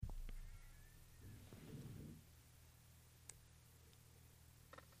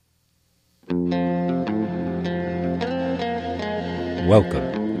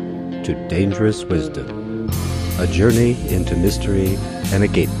Welcome to Dangerous Wisdom, a journey into mystery and a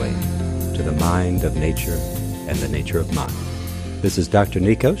gateway to the mind of nature and the nature of mind. This is Dr.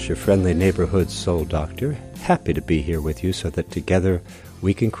 Nikos, your friendly neighborhood soul doctor, happy to be here with you so that together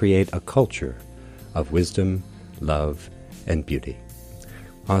we can create a culture of wisdom, love, and beauty.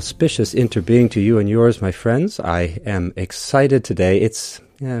 Auspicious interbeing to you and yours, my friends. I am excited today. It's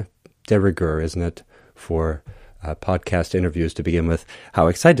de rigueur, isn't it, for podcast interviews to begin with, how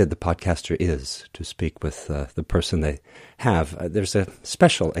excited the podcaster is to speak with the person they have. There's a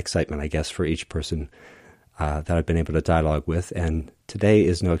special excitement, I guess, for each person that I've been able to dialogue with, and today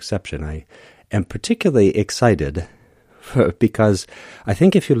is no exception. I am particularly excited because I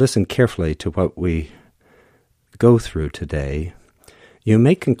think if you listen carefully to what we go through today, you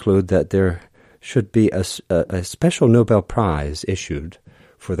may conclude that there should be a special Nobel Prize issued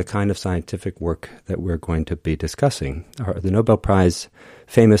for the kind of scientific work that we're going to be discussing. The Nobel Prize,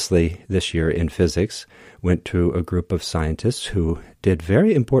 famously this year in physics, went to a group of scientists who did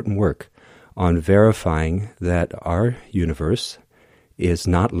very important work on verifying that our universe is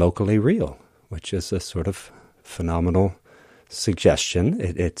not locally real, which is a sort of phenomenal suggestion.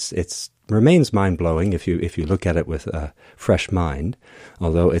 It remains mind-blowing if you look at it with a fresh mind,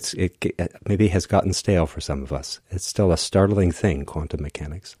 although it maybe has gotten stale for some of us. It's still a startling thing, quantum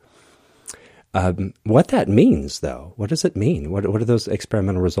mechanics. What that means, though, what does it mean? What do those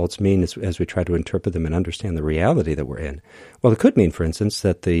experimental results mean as we try to interpret them and understand the reality that we're in? Well, it could mean, for instance,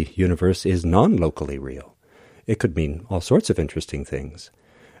 that the universe is non-locally real. It could mean all sorts of interesting things.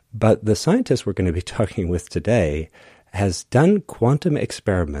 But the scientist we're going to be talking with today has done quantum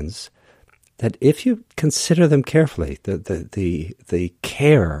experiments that, if you consider them carefully, the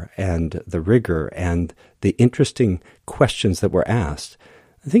care and the rigor and the interesting questions that were asked,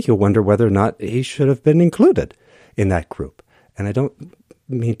 I think you'll wonder whether or not he should have been included in that group. And I don't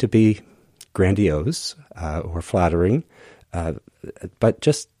mean to be grandiose or flattering, but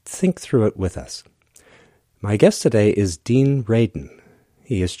just think through it with us. My guest today is Dean Radin.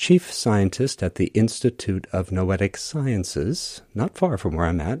 He is chief scientist at the Institute of Noetic Sciences, not far from where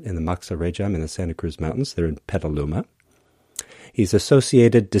I'm at, in the Maxa Rejam in the Santa Cruz Mountains. They're in Petaluma. He's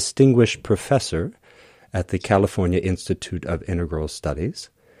associated distinguished professor at the California Institute of Integral Studies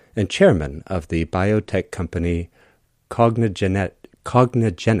and chairman of the biotech company Cognigenics.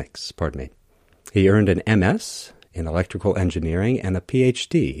 He earned an MS in electrical engineering and a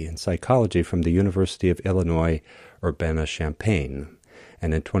PhD in psychology from the University of Illinois Urbana-Champaign,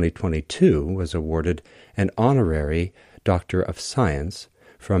 and in 2022 was awarded an honorary Doctor of Science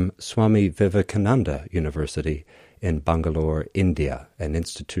from Swami Vivekananda University in Bangalore, India, an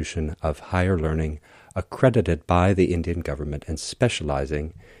institution of higher learning accredited by the Indian government and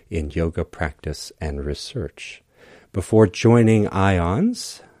specializing in yoga practice and research. Before joining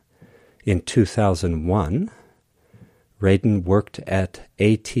IONS in 2001, Radin worked at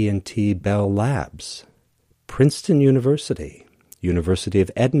AT&T Bell Labs, Princeton University, University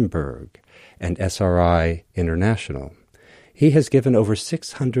of Edinburgh, and SRI International. He has given over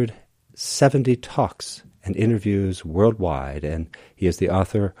 670 talks and interviews worldwide, and he is the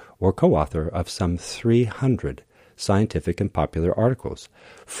author or co-author of some 300 scientific and popular articles,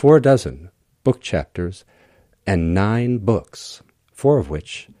 46 book chapters, and 9 books, 4 of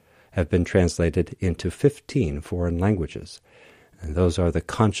which have been translated into 15 foreign languages. And those are The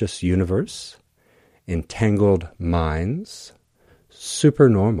Conscious Universe, Entangled Minds,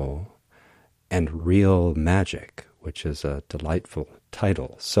 Supernormal, and Real Magic, which is a delightful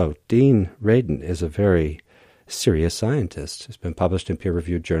title. So Dean Radin is a very serious scientist. He's been published in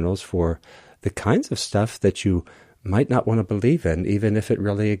peer-reviewed journals for the kinds of stuff that you might not want to believe in, even if it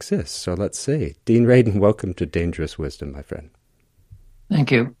really exists. So let's see. Dean Radin, welcome to Dangerous Wisdom, my friend.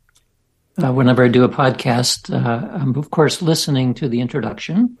 Thank you. Whenever I do a podcast, I'm, of course, listening to the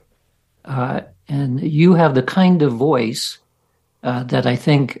introduction. And you have the kind of voice that I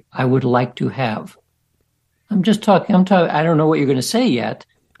think I would like to have. I don't know what you're going to say yet,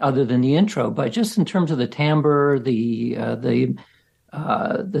 other than the intro, but just in terms of the timbre, the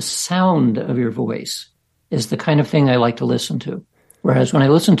sound of your voice is the kind of thing I like to listen to. Whereas when I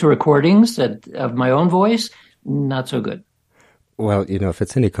listen to recordings of my own voice, not so good. Well, if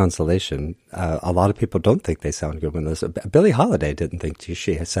it's any consolation, a lot of people don't think they sound good when they listen. Billie Holiday didn't think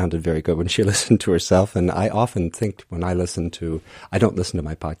she sounded very good when she listened to herself, and I often think when I don't listen to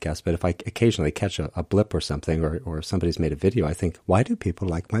my podcast, but if I occasionally catch a blip or something, or somebody's made a video, I think, why do people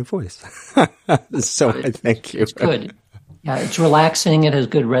like my voice? So I thank you. It's good. Yeah, it's relaxing. It has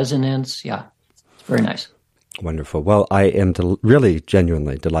good resonance. Yeah, it's very nice. Wonderful. Well, I am really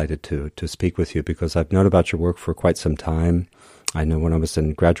genuinely delighted to speak with you because I've known about your work for quite some time. I know when I was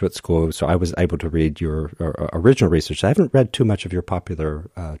in graduate school, so I was able to read your original research. I haven't read too much of your popular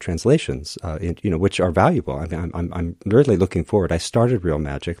translations, which are valuable. I mean, I'm really looking forward. I started Real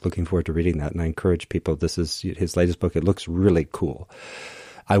Magic, looking forward to reading that, and I encourage people. This is his latest book. It looks really cool.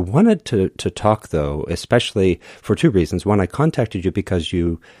 I wanted to talk, though, especially for two reasons. One, I contacted you because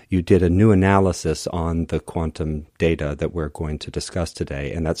you did a new analysis on the quantum data that we're going to discuss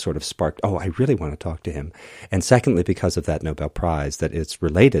today, and that sort of sparked, I really want to talk to him. And secondly, because of that Nobel Prize, that it's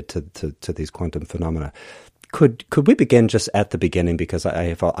related to these quantum phenomena. Could we begin just at the beginning, because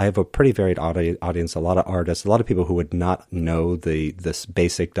I have a pretty varied audience, a lot of artists, a lot of people who would not know this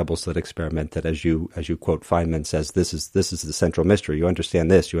basic double slit experiment that, as you quote Feynman, says this is the central mystery. You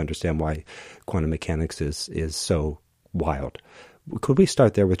understand this, you understand why quantum mechanics is so wild. Could we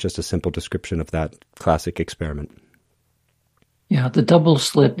start there with just a simple description of that classic experiment? Yeah, the double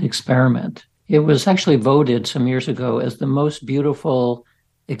slit experiment. It was actually voted some years ago as the most beautiful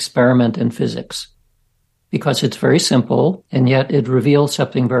experiment in physics, because it's very simple, and yet it reveals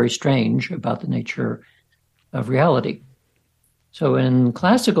something very strange about the nature of reality. So in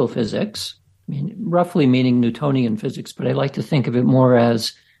classical physics, roughly meaning Newtonian physics, but I like to think of it more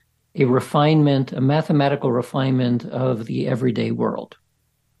as a mathematical refinement of the everyday world.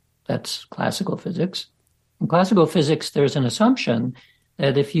 That's classical physics. In classical physics, there's an assumption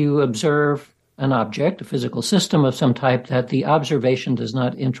that if you observe an object, a physical system of some type, that the observation does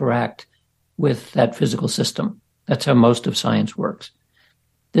not interact with that physical system. That's how most of science works.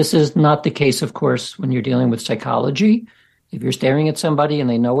 This is not the case, of course, when you're dealing with psychology. If you're staring at somebody and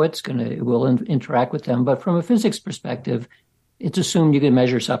they know it will interact with them. But from a physics perspective, it's assumed you can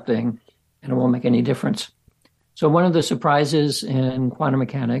measure something and it won't make any difference. So one of the surprises in quantum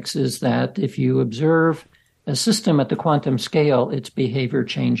mechanics is that if you observe a system at the quantum scale, its behavior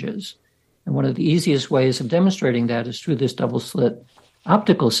changes. And one of the easiest ways of demonstrating that is through this double slit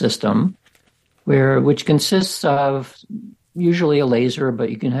optical system, which consists of usually a laser, but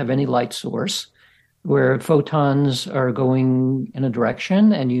you can have any light source, where photons are going in a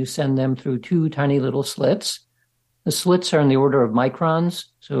direction and you send them through two tiny little slits. The slits are in the order of microns,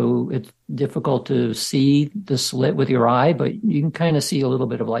 so it's difficult to see the slit with your eye, but you can kind of see a little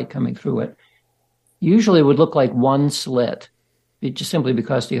bit of light coming through it. Usually it would look like one slit, just simply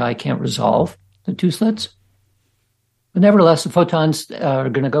because the eye can't resolve the two slits. But nevertheless, the photons are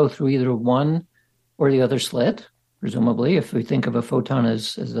going to go through either one or the other slit, presumably, if we think of a photon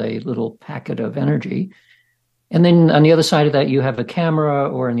as a little packet of energy. And then on the other side of that, you have a camera,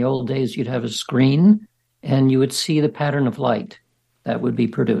 or in the old days, you'd have a screen, and you would see the pattern of light that would be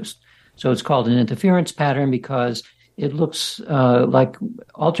produced. So it's called an interference pattern because it looks like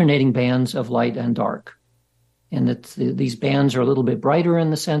alternating bands of light and dark. And these bands are a little bit brighter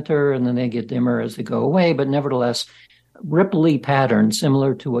in the center, and then they get dimmer as they go away, but nevertheless, ripply pattern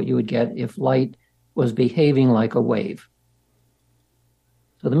similar to what you would get if light was behaving like a wave.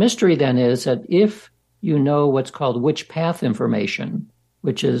 So the mystery then is that if you know what's called witch path information,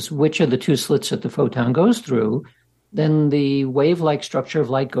 which is which of the two slits that the photon goes through, then the wave-like structure of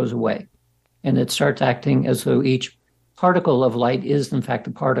light goes away. And it starts acting as though each particle of light is, in fact,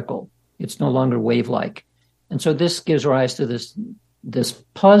 a particle. It's no longer wave-like. And so this gives rise to this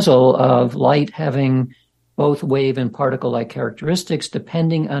puzzle of light having both wave and particle-like characteristics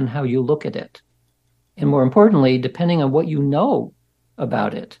depending on how you look at it. And more importantly, depending on what you know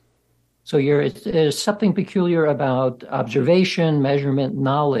about it. So there's something peculiar about observation, measurement,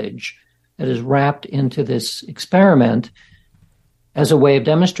 knowledge that is wrapped into this experiment as a way of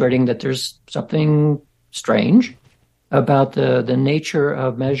demonstrating that there's something strange about the nature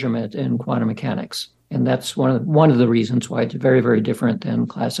of measurement in quantum mechanics. And that's one of the reasons why it's very, very different than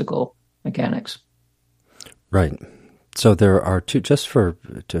classical mechanics. Right. So there are two,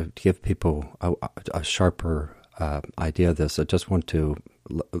 to give people a sharper idea of this, I just want to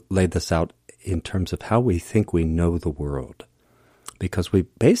lay this out in terms of how we think we know the world. Because we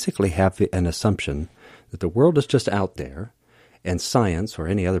basically have an assumption that the world is just out there, and science, or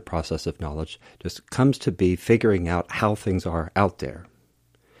any other process of knowledge, just comes to be figuring out how things are out there.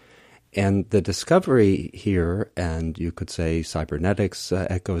 And the discovery here, and you could say cybernetics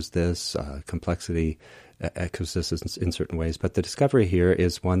echoes this, complexity echoes this in certain ways, but the discovery here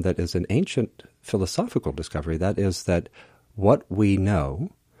is one that is an ancient philosophical discovery. That is that what we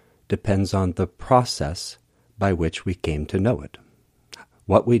know depends on the process by which we came to know it.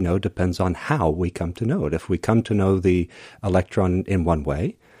 What we know depends on how we come to know it. If we come to know the electron in one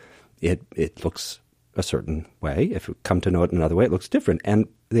way, it looks a certain way. If we come to know it another way, it looks different. And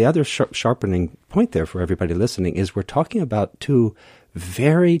the other sharpening point there for everybody listening is we're talking about two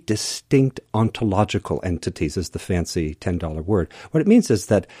very distinct ontological entities is the fancy $10 word. What it means is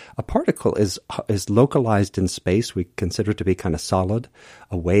that a particle is localized in space. We consider it to be kind of solid.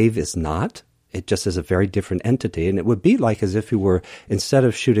 A wave is not. It just is a very different entity. And it would be like as if you were, instead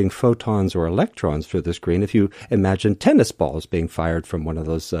of shooting photons or electrons through the screen, if you imagine tennis balls being fired from one of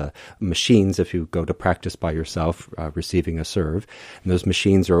those machines, if you go to practice by yourself, receiving a serve. And those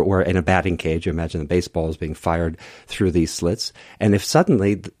machines are, or in a batting cage, you imagine the baseballs being fired through these slits. And if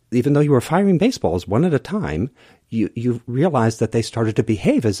suddenly, even though you were firing baseballs one at a time, you realized that they started to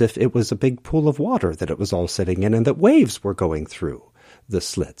behave as if it was a big pool of water that it was all sitting in and that waves were going through the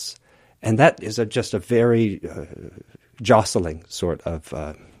slits. And that is just a very jostling sort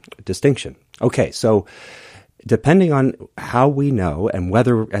of distinction. Okay, so depending on how we know and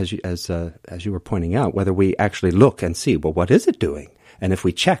whether, as you were pointing out, whether we actually look and see, well, what is it doing? And if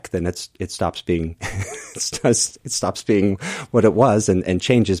we check, then it stops being it stops being what it was and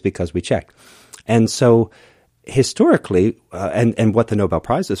changes because we checked. And so historically, and what the Nobel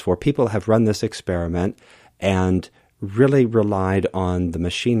Prize is for, people have run this experiment and really relied on the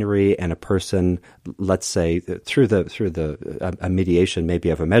machinery and a person, let's say, through a mediation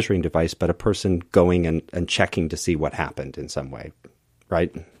maybe of a measuring device, but a person going and checking to see what happened in some way,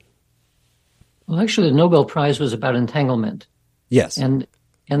 right? Well, actually, the Nobel Prize was about entanglement. Yes. And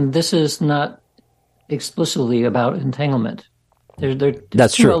this is not explicitly about entanglement. There's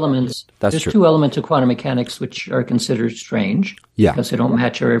two elements. There's two elements of quantum mechanics which are considered strange because they don't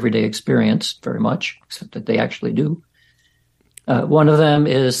match our everyday experience very much, except that they actually do. One of them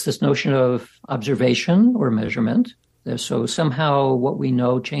is this notion of observation or measurement. So somehow what we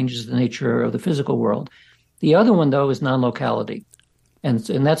know changes the nature of the physical world. The other one, though, is non-locality. And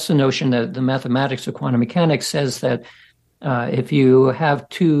that's the notion that the mathematics of quantum mechanics says that if you have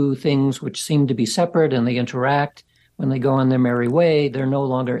two things which seem to be separate and they interact, when they go on their merry way, they're no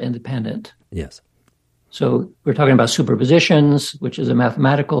longer independent. Yes. So we're talking about superpositions, which is a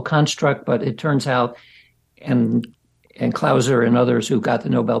mathematical construct, but it turns out, and Clauser and others who got the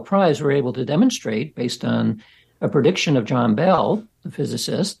Nobel Prize were able to demonstrate, based on a prediction of John Bell, the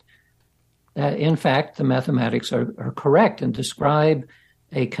physicist, that in fact the mathematics are correct and describe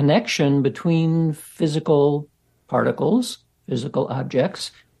a connection between physical particles, physical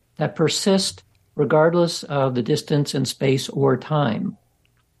objects, that persist regardless of the distance in space or time.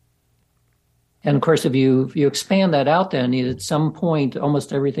 And of course, if you expand that out, then at some point,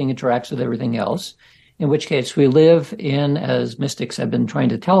 almost everything interacts with everything else, in which case we live in, as mystics have been trying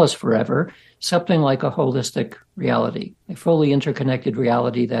to tell us forever, something like a holistic reality, a fully interconnected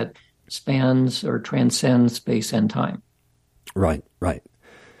reality that spans or transcends space and time. Right.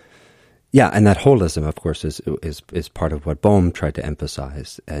 Yeah, and that holism, of course, is part of what Bohm tried to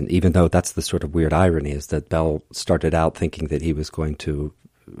emphasize. And even though that's the sort of weird irony, is that Bell started out thinking that he was going to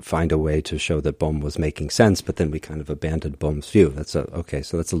find a way to show that Bohm was making sense, but then we kind of abandoned Bohm's view. So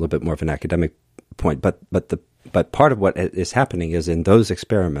that's a little bit more of an academic point. But part of what is happening is in those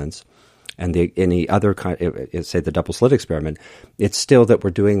experiments and any other kind, say the double slit experiment, it's still that we're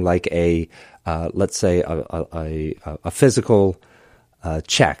doing like let's say a physical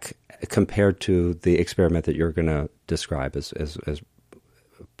check compared to the experiment that you're going to describe as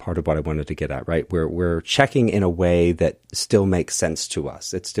part of what I wanted to get at, right? We're checking in a way that still makes sense to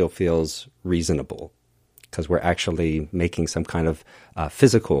us. It still feels reasonable because we're actually making some kind of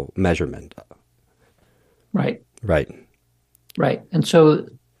physical measurement. Right. And so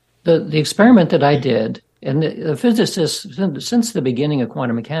the experiment that I did, and the physicists, since the beginning of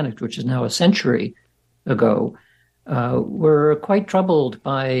quantum mechanics, which is now a century ago, were quite troubled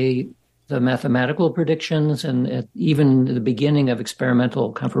by the mathematical predictions and even the beginning of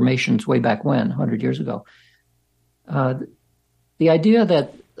experimental confirmations way back when, 100 years ago. The idea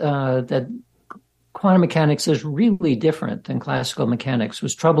that quantum mechanics is really different than classical mechanics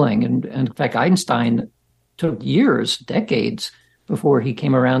was troubling. And in fact, Einstein took years, decades, before he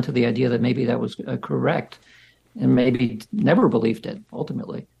came around to the idea that maybe that was correct, and maybe never believed it,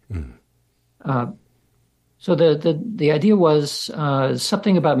 ultimately. So the idea was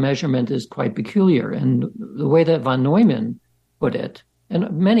something about measurement is quite peculiar. And the way that von Neumann put it,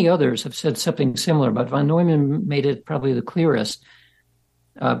 and many others have said something similar, but von Neumann made it probably the clearest,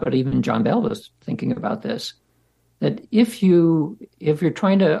 but even John Bell was thinking about this, that if you're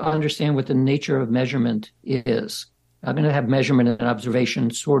trying to understand what the nature of measurement is, I'm going to have measurement and observation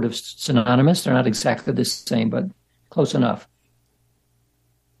sort of synonymous. They're not exactly the same, but close enough.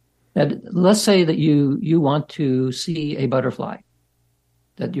 That let's say that you want to see a butterfly,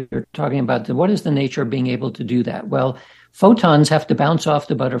 that you're talking about what is the nature of being able to do that? Well, photons have to bounce off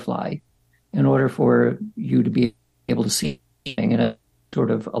the butterfly in order for you to be able to see in a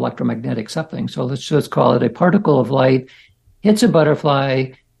sort of electromagnetic something. So let's call it a particle of light hits a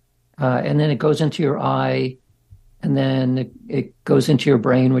butterfly, and then it goes into your eye, and then it goes into your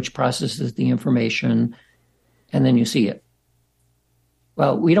brain, which processes the information, and then you see it.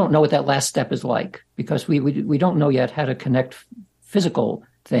 Well, we don't know what that last step is like because we don't know yet how to connect physical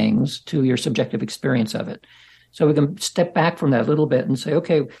things to your subjective experience of it. So we can step back from that a little bit and say,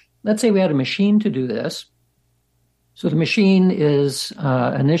 okay, let's say we had a machine to do this. So the machine is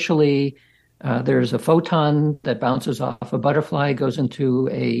initially, there's a photon that bounces off a butterfly, goes into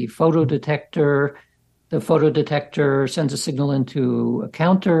a photodetector. The photodetector sends a signal into a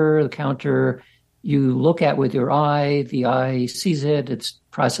counter. The counter you look at with your eye. The eye sees it. It's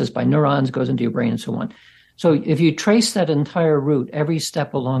processed by neurons, goes into your brain, and so on. So if you trace that entire route, every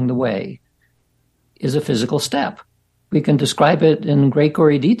step along the way is a physical step. We can describe it in great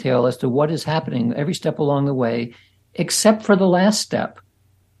gory detail as to what is happening every step along the way, except for the last step.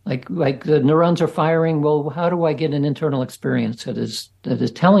 Like the neurons are firing. Well, how do I get an internal experience that is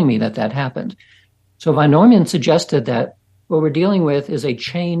telling me that happened? So von Neumann suggested that what we're dealing with is a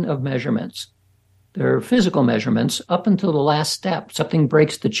chain of measurements. There are physical measurements up until the last step. Something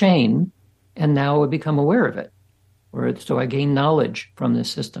breaks the chain, and now I become aware of it. So I gain knowledge from this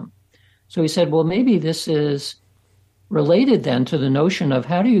system. So he said, well, maybe this is related then to the notion of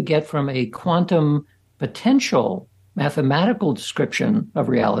how do you get from a quantum potential mathematical description of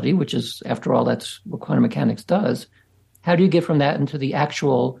reality, which is, after all, that's what quantum mechanics does. How do you get from that into the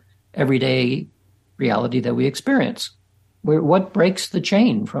actual everyday reality that we experience? What breaks the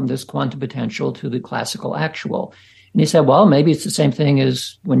chain from this quantum potential to the classical actual? And he said, well, maybe it's the same thing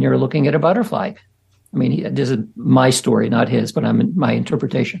as when you're looking at a butterfly. I mean, this is my story, not his, but my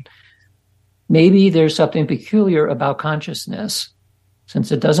interpretation. Maybe there's something peculiar about consciousness,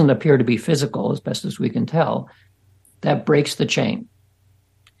 since it doesn't appear to be physical, as best as we can tell, that breaks the chain.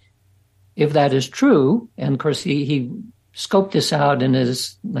 If that is true, and of course he scoped this out in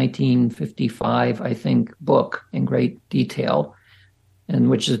his 1955, I think, book in great detail, and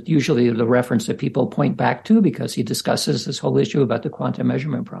which is usually the reference that people point back to because he discusses this whole issue about the quantum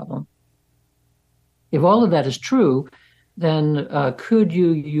measurement problem. If all of that is true, then could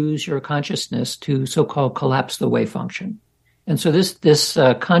you use your consciousness to so-called collapse the wave function? And so this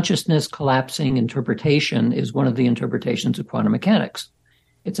consciousness collapsing interpretation is one of the interpretations of quantum mechanics.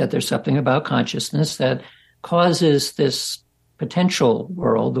 It's that there's something about consciousness that causes this potential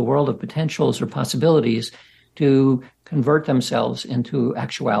world, the world of potentials or possibilities, to convert themselves into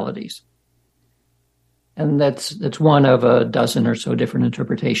actualities. And that's one of a dozen or so different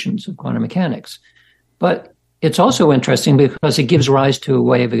interpretations of quantum mechanics. But it's also interesting because it gives rise to a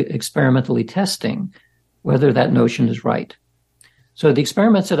way of experimentally testing whether that notion is right. So the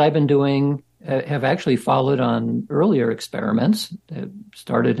experiments that I've been doing have actually followed on earlier experiments that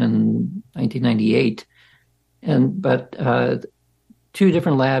started in 1998. But two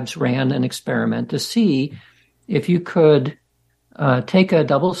different labs ran an experiment to see if you could take a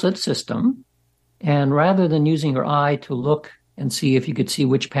double slit system, and rather than using your eye to look and see if you could see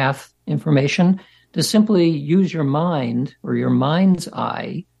which path information, to simply use your mind or your mind's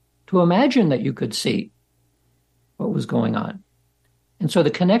eye to imagine that you could see what was going on. And so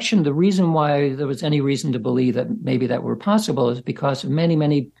the reason why there was any reason to believe that maybe that were possible is because of many,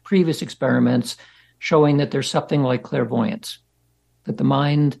 many previous experiments showing that there's something like clairvoyance, that the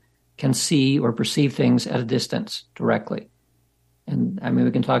mind can see or perceive things at a distance directly. And I mean,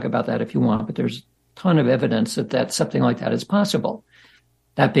 we can talk about that if you want, but there's a ton of evidence that something like that is possible.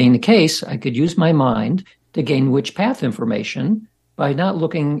 That being the case, I could use my mind to gain which path information by not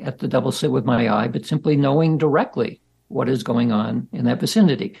looking at the double slit with my eye, but simply knowing directly what is going on in that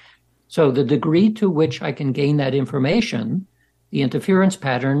vicinity. So the degree to which I can gain that information, the interference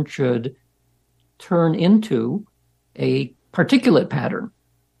pattern should turn into a particulate pattern.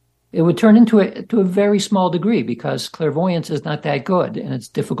 It would turn into to a very small degree because clairvoyance is not that good and it's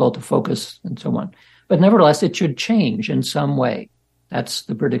difficult to focus and so on. But nevertheless, it should change in some way. That's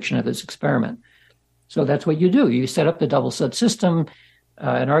the prediction of this experiment. So that's what you do. You set up the double slit system.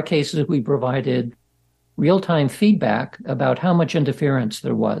 In our cases, we provided real-time feedback about how much interference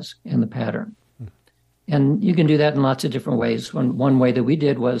there was in the pattern. And you can do that in lots of different ways. One way that we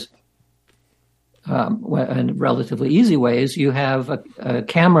did was, in relatively easy ways, you have a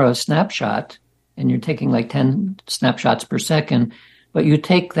camera snapshot, and you're taking like 10 snapshots per second, but you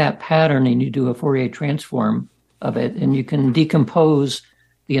take that pattern and you do a Fourier transform of it, and you can decompose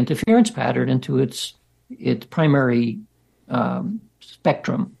the interference pattern into its primary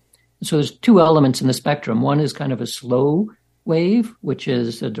spectrum. So there's two elements in the spectrum. One is kind of a slow wave, which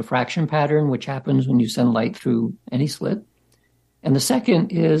is a diffraction pattern, which happens when you send light through any slit. And the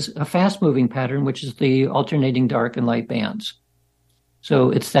second is a fast-moving pattern, which is the alternating dark and light bands. So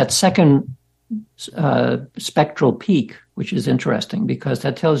it's that second spectral peak, which is interesting because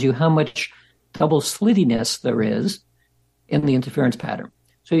that tells you how much double slittiness there is in the interference pattern.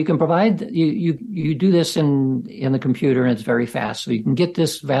 So you can provide, you do this in the computer and it's very fast. So you can get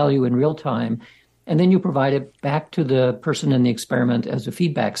this value in real time and then you provide it back to the person in the experiment as a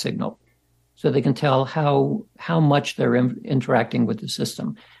feedback signal. So they can tell how much they're interacting with the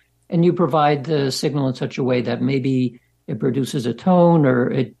system. And you provide the signal in such a way that maybe it produces a tone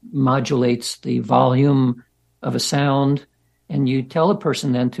or it modulates the volume of a sound. And you tell a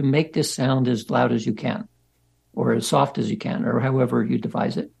person then to make this sound as loud as you can, or as soft as you can, or however you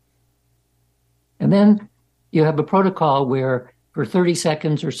devise it. And then you have a protocol where for 30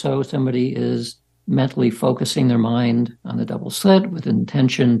 seconds or so, somebody is mentally focusing their mind on the double slit with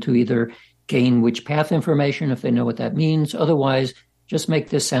intention to either gain which path information if they know what that means. Otherwise, just make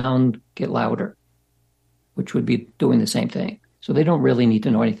this sound get louder, which would be doing the same thing. So they don't really need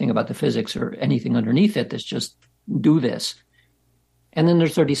to know anything about the physics or anything underneath it. It's just do this. And then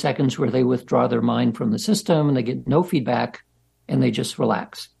there's 30 seconds where they withdraw their mind from the system and they get no feedback and they just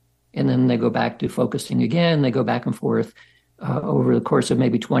relax. And then they go back to focusing again. They go back and forth over the course of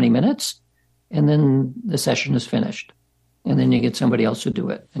maybe 20 minutes. And then the session is finished. And then you get somebody else to do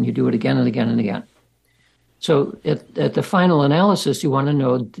it. And you do it again and again and again. So at the final analysis, you want to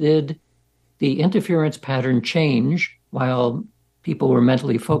know, did the interference pattern change while people were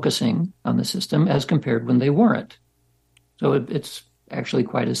mentally focusing on the system as compared when they weren't? So it's actually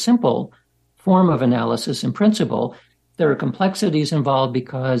quite a simple form of analysis in principle. There are complexities involved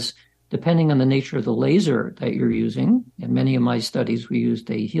because depending on the nature of the laser that you're using, in many of my studies we used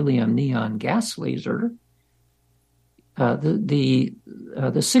a helium neon gas laser, the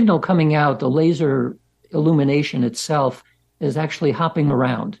signal coming out, the laser illumination itself is actually hopping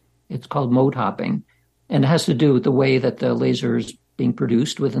around. It's called mode hopping, and it has to do with the way that the laser is being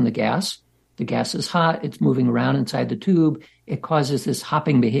produced within the gas. The gas is hot, it's moving around inside the tube, it causes this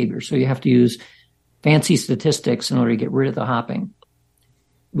hopping behavior. So you have to use fancy statistics in order to get rid of the hopping.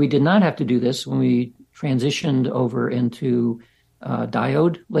 We did not have to do this when we transitioned over into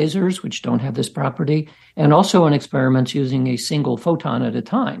diode lasers, which don't have this property, and also in experiments using a single photon at a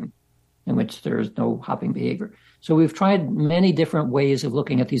time, in which there is no hopping behavior. So we've tried many different ways of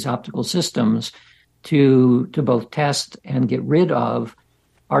looking at these optical systems to both test and get rid of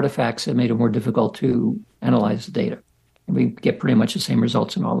artifacts that made it more difficult to analyze the data. And we get pretty much the same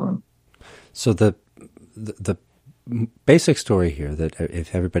results in all of them. So the basic story here, that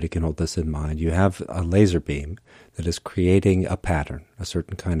if everybody can hold this in mind, you have a laser beam that is creating a pattern, a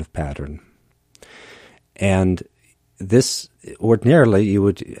certain kind of pattern. And this, ordinarily, you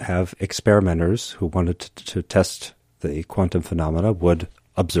would have experimenters who wanted to test the quantum phenomena would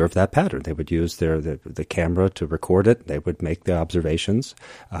observe that pattern. They would use the camera to record it. They would make the observations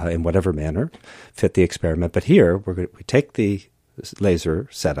in whatever manner fit the experiment. But here, we take the laser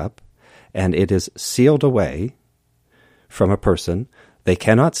setup, and it is sealed away from a person. They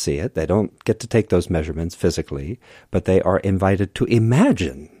cannot see it. They don't get to take those measurements physically, but they are invited to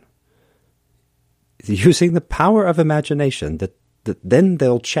imagine, using the power of imagination, that then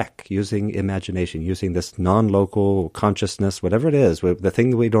they'll check using imagination, using this non-local consciousness, whatever it is, the thing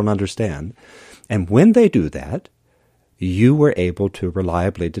that we don't understand. And when they do that, you were able to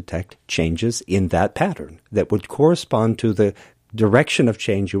reliably detect changes in that pattern that would correspond to the direction of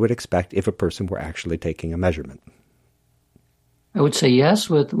change you would expect if a person were actually taking a measurement. I would say yes,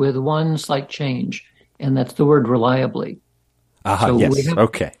 with one slight change, and that's the word reliably. So yes.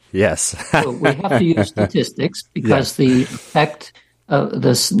 Okay. Yes. So we have to use statistics because the effect,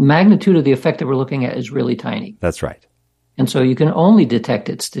 the magnitude of the effect that we're looking at is really tiny. That's right. And so you can only detect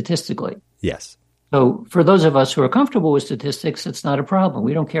it statistically. Yes. So for those of us who are comfortable with statistics, it's not a problem.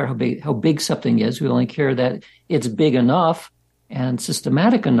 We don't care how big something is. We only care that it's big enough and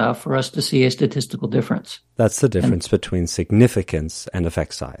systematic enough for us to see a statistical difference. That's the difference between significance and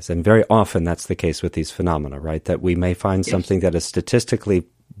effect size. And very often that's the case with these phenomena, right? That we may find something that is statistically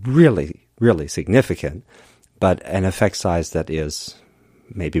really, really significant, but an effect size that is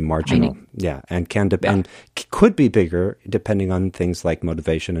maybe marginal. Tiny. Yeah, and and could be bigger depending on things like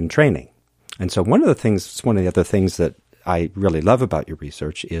motivation and training. And so one of the other things that I really love about your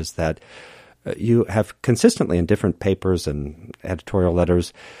research is that you have consistently in different papers and editorial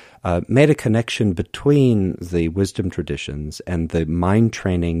letters made a connection between the wisdom traditions and the mind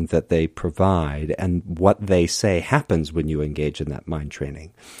training that they provide and what they say happens when you engage in that mind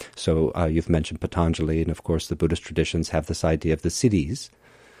training. So you've mentioned Patanjali, and of course the Buddhist traditions have this idea of the siddhis,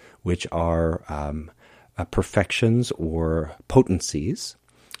 which are perfections or potencies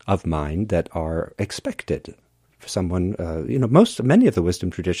of mind that are expected. Someone, many of the wisdom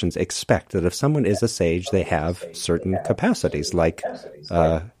traditions expect that if someone is a sage, they have certain capacities like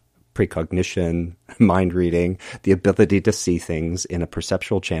precognition, mind reading, the ability to see things in a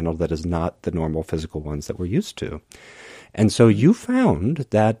perceptual channel that is not the normal physical ones that we're used to. And so you found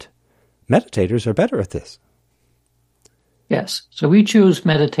that meditators are better at this. Yes. So we choose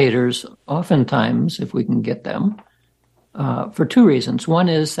meditators oftentimes, if we can get them, for two reasons. One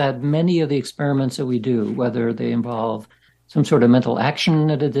is that many of the experiments that we do, whether they involve some sort of mental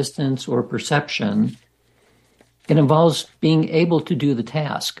action at a distance or perception, it involves being able to do the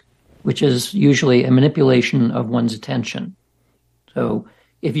task, which is usually a manipulation of one's attention. So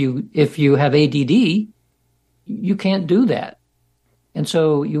if you have ADD, you can't do that. And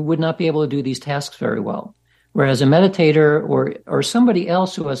so you would not be able to do these tasks very well. Whereas a meditator or somebody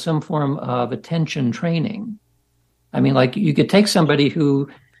else who has some form of attention training, I mean, like you could take somebody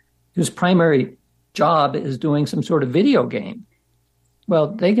whose primary job is doing some sort of video game. Well,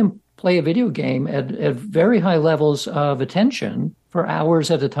 they can play a video game at very high levels of attention for hours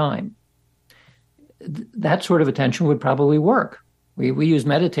at a time. That sort of attention would probably work. We use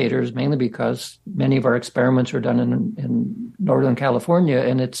meditators mainly because many of our experiments are done in Northern California,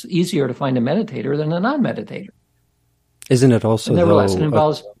 and it's easier to find a meditator than a non-meditator. Isn't it also, nevertheless, it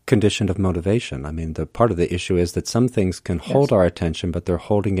involves a condition of motivation? I mean, the part of the issue is that some things can hold our attention, but they're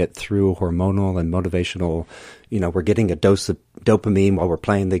holding it through hormonal and motivational. We're getting a dose of dopamine while we're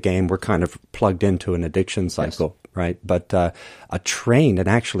playing the game. We're kind of plugged into an addiction cycle, right? But an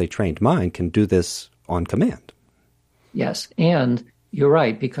actually trained mind can do this on command. Yes, and you're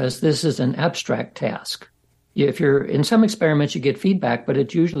right, because this is an abstract task. If you're in some experiments, you get feedback, but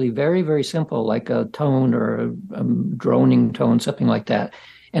it's usually very, very simple, like a tone or a droning tone, something like that.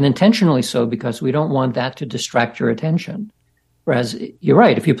 And intentionally so, because we don't want that to distract your attention. Whereas you're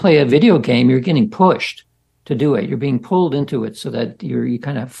right, if you play a video game, you're getting pushed to do it. You're being pulled into it so that you're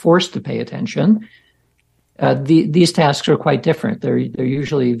kind of forced to pay attention. These tasks are quite different. They're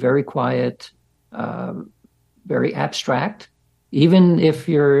usually very quiet, very abstract. Even if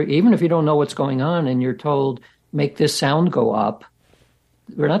you don't know what's going on and you're told, make this sound go up,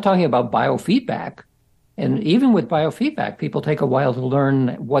 we're not talking about biofeedback. And even with biofeedback, people take a while to learn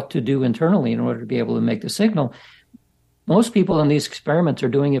what to do internally in order to be able to make the signal. Most people in these experiments are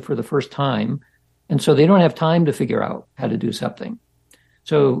doing it for the first time, and so they don't have time to figure out how to do something.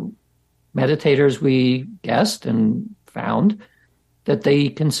 So meditators, we guessed and found that they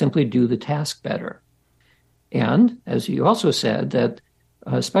can simply do the task better. And as you also said, that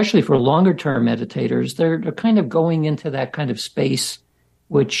especially for longer-term meditators, they're kind of going into that kind of space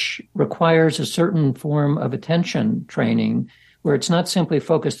which requires a certain form of attention training where it's not simply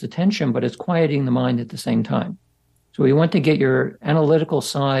focused attention, but it's quieting the mind at the same time. So we want to get your analytical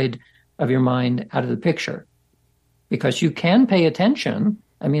side of your mind out of the picture because you can pay attention.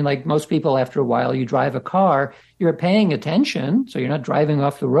 I mean, like most people, after a while, you drive a car, you're paying attention, so you're not driving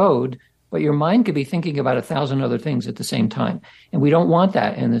off the road, but your mind could be thinking about 1,000 other things at the same time. And we don't want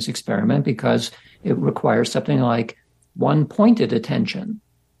that in this experiment because it requires something like one-pointed attention.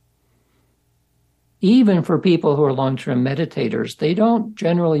 Even for people who are long-term meditators, they don't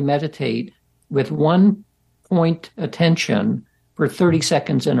generally meditate with one-point attention for 30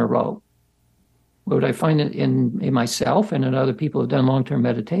 seconds in a row. What I find in myself and in other people who've done long-term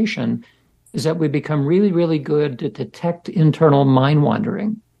meditation is that we become really, really good to detect internal mind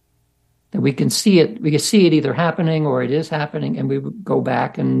wandering. That we can see it either happening or it is happening, and we go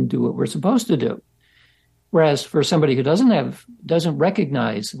back and do what we're supposed to do. Whereas for somebody who doesn't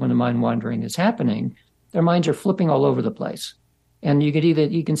recognize when the mind wandering is happening, their minds are flipping all over the place. And you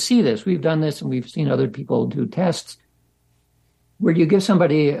can see this. We've done this, and we've seen other people do tests where you give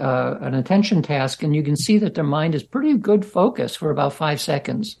somebody an attention task, and you can see that their mind is pretty good focus for about 5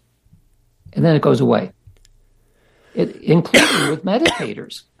 seconds, and then it goes away. Including with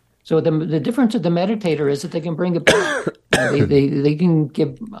meditators. So the difference of the meditator is that they can bring it back. They can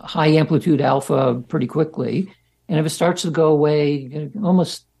give high amplitude alpha pretty quickly. And if it starts to go away, you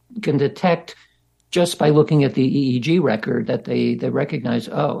almost can detect just by looking at the EEG record that they recognize,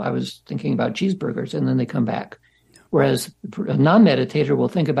 oh, I was thinking about cheeseburgers, and then they come back. Whereas a non-meditator will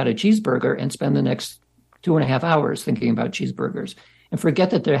think about a cheeseburger and spend the next 2.5 hours thinking about cheeseburgers and forget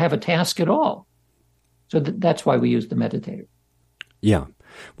that they have a task at all. So that's why we use the meditator. Yeah.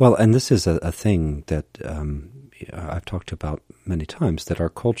 Well, and this is a thing that I've talked about many times, that our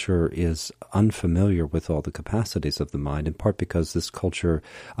culture is unfamiliar with all the capacities of the mind, in part because this culture,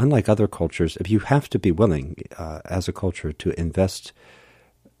 unlike other cultures, if you have to be willing as a culture to invest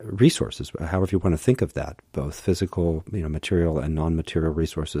resources, however you want to think of that, both physical, material and non-material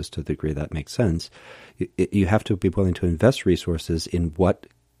resources to the degree that makes sense. You have to be willing to invest resources in what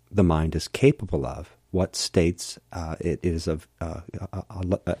the mind is capable of, what states it is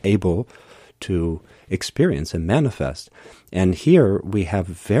able to experience and manifest. And here we have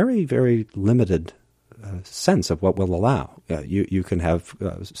very, very limited sense of what we'll allow. You can have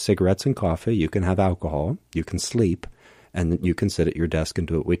cigarettes and coffee, you can have alcohol, you can sleep, and you can sit at your desk and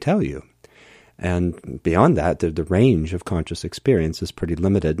do what we tell you. And beyond that, the range of conscious experience is pretty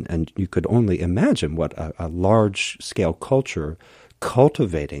limited, and you could only imagine what a large-scale culture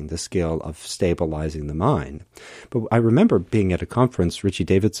cultivating the skill of stabilizing the mind. But I remember being at a conference, Richie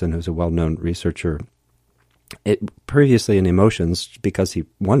Davidson, who's a well-known researcher, previously in emotions, because he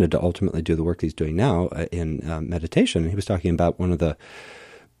wanted to ultimately do the work he's doing now in meditation. He was talking about one of the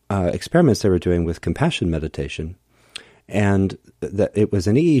experiments they were doing with compassion meditation. And that it was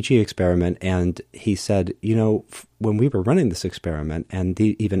an EEG experiment, and he said, when we were running this experiment, and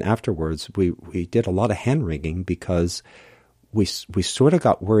even afterwards, we did a lot of hand-wringing because we sort of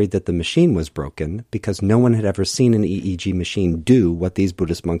got worried that the machine was broken because no one had ever seen an EEG machine do what these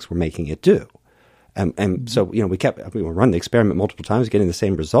Buddhist monks were making it do. And so, we were running the experiment multiple times, getting the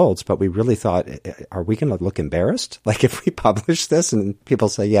same results, but we really thought, are we going to look embarrassed? Like if we publish this and people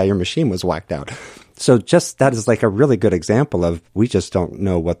say, yeah, your machine was whacked out. So just that is like a really good example of we just don't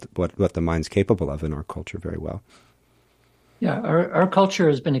know what the mind's capable of in our culture very well. Yeah, our culture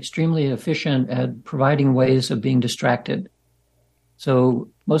has been extremely efficient at providing ways of being distracted. So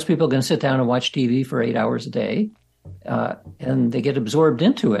most people can sit down and watch TV for 8 hours a day. And they get absorbed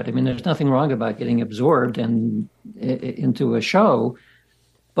into it. I mean, there's nothing wrong about getting absorbed into a show,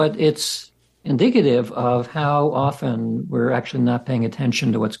 but it's indicative of how often we're actually not paying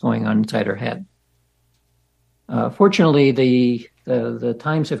attention to what's going on inside our head. Fortunately, the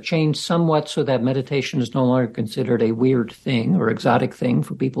times have changed somewhat so that meditation is no longer considered a weird thing or exotic thing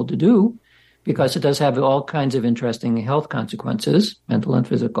for people to do, because it does have all kinds of interesting health consequences, mental and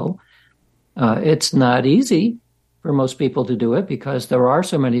physical. It's not easy for most people to do it because there are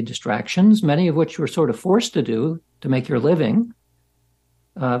so many distractions, many of which you're sort of forced to do to make your living.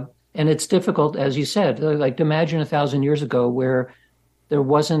 And it's difficult, as you said, like imagine 1,000 years ago where there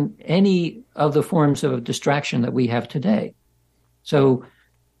wasn't any of the forms of distraction that we have today. So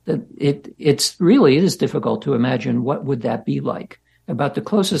it is difficult to imagine what would that be like. About the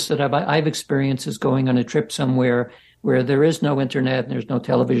closest that I've experienced is going on a trip somewhere where there is no internet, and there's no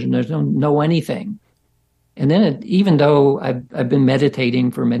television, there's no anything. And then even though I've been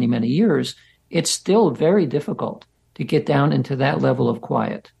meditating for many, many years, it's still very difficult to get down into that level of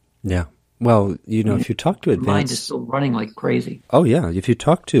quiet. Yeah. Well, if you talk to advanced... The mind is still running like crazy. Oh, yeah. If you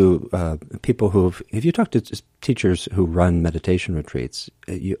talk to if you talk to teachers who run meditation retreats,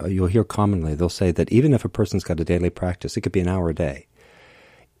 you'll hear commonly, they'll say that even if a person's got a daily practice, it could be an hour a day.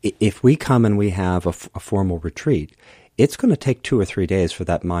 If we come and we have a formal retreat, it's going to take 2 or 3 days for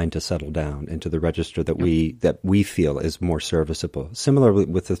that mind to settle down into the register that we feel is more serviceable. Similarly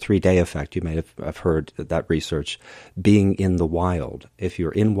with the 3-day effect, you may have heard that research, being in the wild. If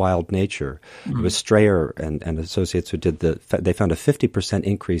you're in wild nature, it was Strayer and associates who did they found a 50%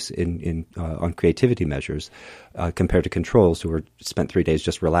 increase on creativity measures compared to controls who were spent 3 days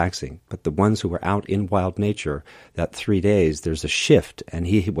just relaxing. But the ones who were out in wild nature, that 3 days, there's a shift, and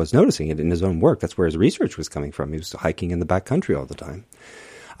he was noticing it in his own work. That's where his research was coming from. He was hiking in the back country all the time.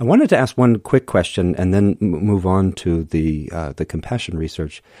 I wanted to ask one quick question and then move on to the compassion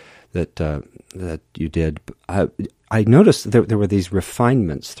research that you did. I noticed there were these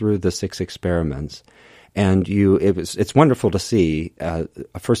refinements through the 6 experiments, and it's wonderful to see.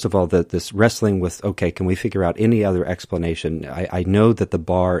 First of all, that this wrestling with, okay, can we figure out any other explanation? I know that the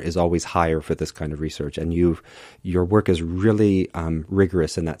bar is always higher for this kind of research, and your work is really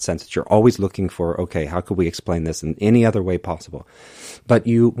rigorous in that sense that you're always looking for, okay, how could we explain this in any other way possible? But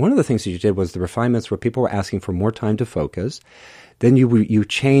one of the things that you did was the refinements where people were asking for more time to focus. Then you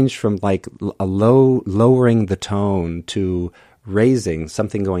changed from like lowering the tone to raising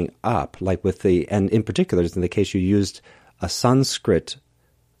something going up, like and in particular, in the case you used a Sanskrit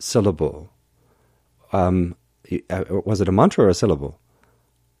syllable. Was it a mantra or a syllable?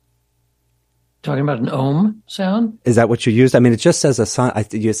 Talking about an om sound? Is that what you used? I mean, it just says I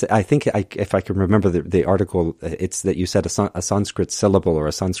think if I can remember the article, it's that you said a Sanskrit syllable or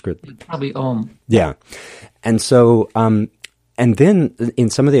a Sanskrit. Probably om. Yeah. And so, And then in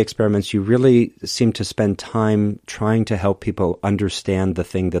some of the experiments, you really seem to spend time trying to help people understand the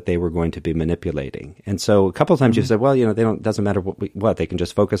thing that they were going to be manipulating. And so a couple of times you said, well, doesn't matter what, they can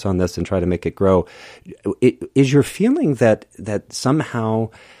just focus on this and try to make it grow. Is your feeling that somehow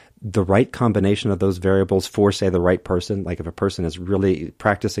the right combination of those variables for, say, the right person, like if a person is really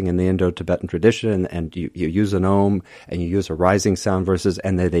practicing in the Indo-Tibetan tradition and you use an Om and you use a rising sound versus,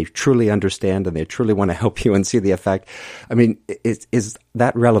 and they truly understand and they truly want to help you and see the effect. I mean, is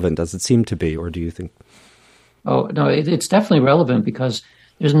that relevant? Does it seem to be, or do you think? Oh, no, it's definitely relevant because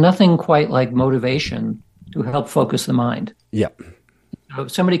there's nothing quite like motivation to help focus the mind. Yeah. So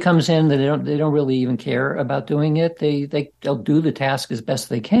if somebody comes in that they don't really even care about doing it, they'll do the task as best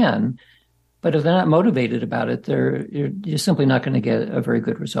they can. But if they're not motivated about it, you're simply not going to get a very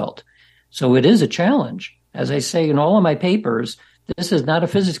good result. So it is a challenge. As I say in all of my papers, this is not a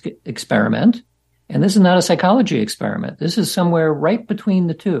physics experiment, and this is not a psychology experiment. This is somewhere right between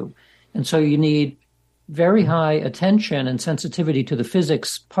the two. And so you need very high attention and sensitivity to the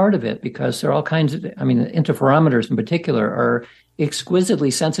physics part of it, because there are all kinds of, the interferometers in particular are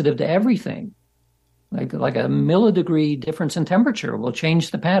exquisitely sensitive to everything. Like a millidegree difference in temperature will change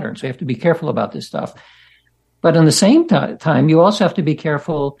the pattern. So you have to be careful about this stuff. But in the same time, you also have to be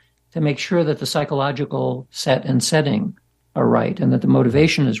careful to make sure that the psychological set and setting are right and that the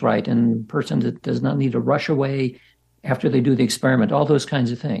motivation is right and the person does not need to rush away after they do the experiment, all those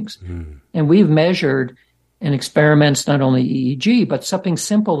kinds of things. And we've measured in experiments not only EEG, but something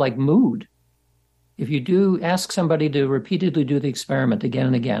simple like mood. If you do ask somebody to repeatedly do the experiment again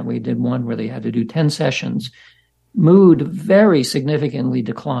and again, we did one where they had to do 10 sessions, mood very significantly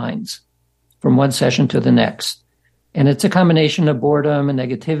declines from one session to the next. And it's a combination of boredom and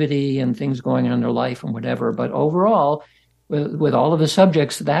negativity and things going on in their life and whatever. But overall, with all of the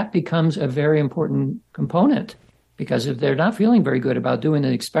subjects, that becomes a very important component. Because if they're not feeling very good about doing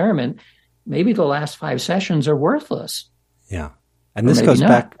the experiment, maybe the last 5 sessions are worthless. Yeah. And this goes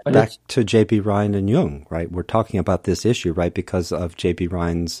back to J.B. Ryan and Jung, right? We're talking about this issue, right, because of J.B.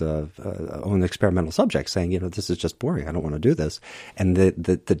 Ryan's own experimental subjects saying, this is just boring. I don't want to do this. And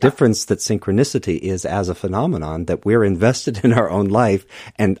the difference that synchronicity is as a phenomenon, that we're invested in our own life,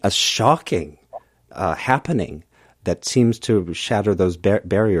 and a shocking happening that seems to shatter those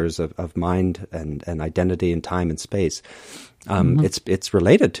barriers of mind and identity and time and space. It's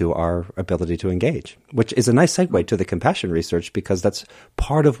related to our ability to engage, which is a nice segue to the compassion research, because that's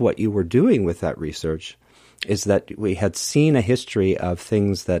part of what you were doing with that research, is that we had seen a history of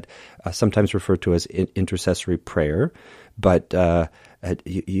things that sometimes referred to as intercessory prayer, but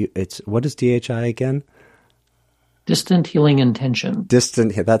it's what is DHI again? Distant healing intention. That's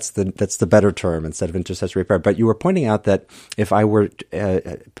the better term instead of intercessory prayer. But you were pointing out that if I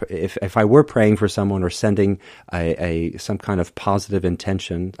were praying for someone or sending some kind of positive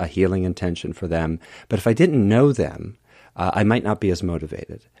intention, a healing intention for them, but if I didn't know them, I might not be as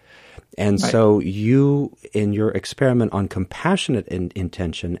motivated. And right. So you, in your experiment on compassionate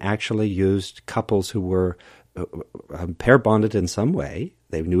intention, actually used couples who were pair bonded in some way.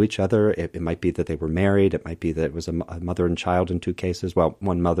 They knew each other. It might be that they were married. It might be that it was a mother and child in 2 cases. Well,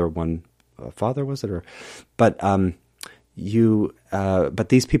 one mother, one father, was it? But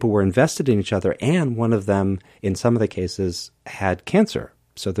these people were invested in each other, and one of them, in some of the cases, had cancer.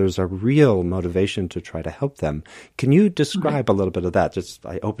 So there's a real motivation to try to help them. Can you describe a little bit of that?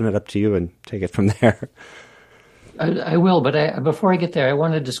 I open it up to you and take it from there. I will, but before I get there, I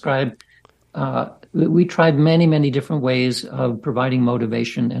want to describe. We tried many, many different ways of providing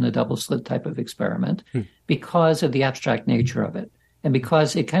motivation in a double slit type of experiment because of the abstract nature of it. And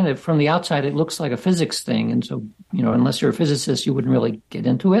because it kind of, from the outside, it looks like a physics thing. And so, unless you're a physicist, you wouldn't really get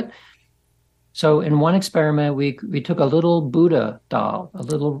into it. So in one experiment, we took a little Buddha doll, a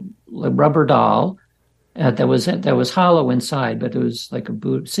little rubber doll that was hollow inside, but it was like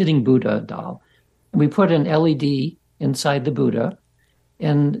a sitting Buddha doll. And we put an LED inside the Buddha.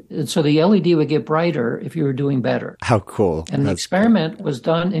 And so the LED would get brighter if you were doing better. How cool. And the experiment was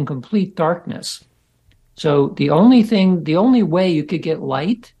done in complete darkness. So the only way you could get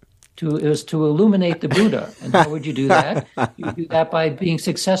light is to illuminate the Buddha. And how would you do that? You do that by being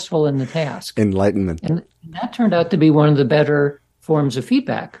successful in the task. Enlightenment. And that turned out to be one of the better forms of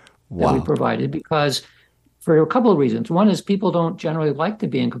feedback that we provided, because for a couple of reasons. One is people don't generally like to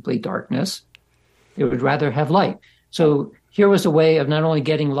be in complete darkness. They would rather have light. So here was a way of not only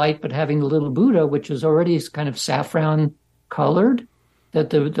getting light, but having the little Buddha, which was already kind of saffron colored, that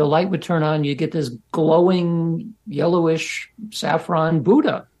the light would turn on. You get this glowing yellowish saffron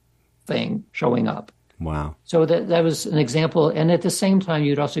Buddha thing showing up. Wow. So that was an example. And at the same time,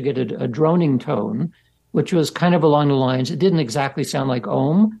 you'd also get a droning tone which was kind of along the lines, it didn't exactly sound like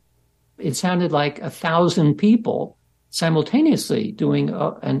Om. It sounded like 1,000 people simultaneously doing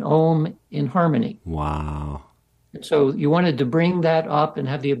an Om in harmony. Wow. And so you wanted to bring that up and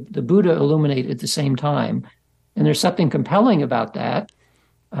have the Buddha illuminate at the same time. And there's something compelling about that,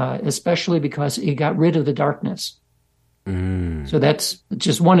 especially because it got rid of the darkness. So that's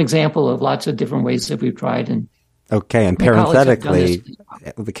just one example of lots of different ways that we've tried. And okay, and parenthetically,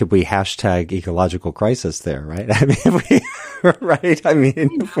 could we hashtag ecological crisis there, right? I mean, right? I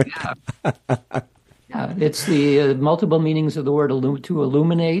mean, yeah, it's the multiple meanings of the word to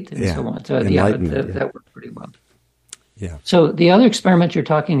illuminate and so on. So that worked pretty well. Yeah. So the other experiments you're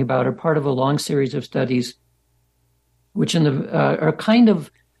talking about are part of a long series of studies, which are kind of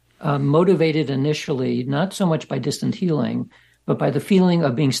motivated initially, not so much by distant healing, but by the feeling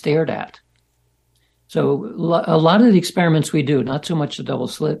of being stared at. So a lot of the experiments we do, not so much the double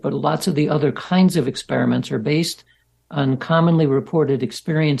slit, but lots of the other kinds of experiments are based on commonly reported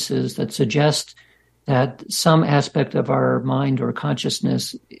experiences that suggest that some aspect of our mind or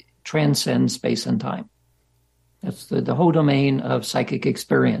consciousness transcends space and time. That's the whole domain of psychic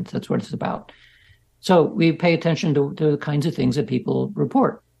experience. That's what it's about. So we pay attention to the kinds of things that people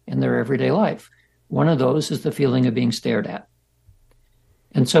report in their everyday life. One of those is the feeling of being stared at.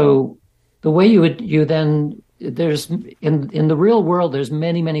 And so the way there's in the real world, there's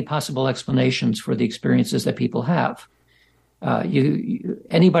many, many possible explanations for the experiences that people have.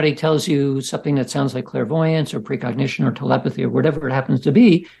 Anybody tells you something that sounds like clairvoyance or precognition or telepathy or whatever it happens to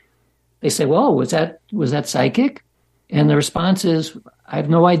be, they say, well, was that psychic? And the response is, I have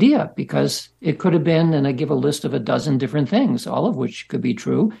no idea, because it could have been, and I give a list of a dozen different things, all of which could be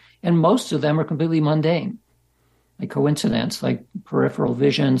true. And most of them are completely mundane, like coincidence, like peripheral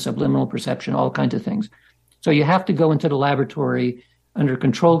vision, subliminal perception, all kinds of things. So you have to go into the laboratory under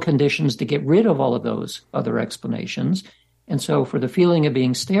controlled conditions to get rid of all of those other explanations. And so for the feeling of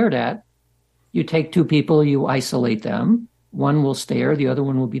being stared at, you take two people, you isolate them. One will stare, the other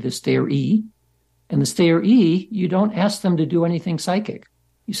one will be the staree. And the staree, you don't ask them to do anything psychic.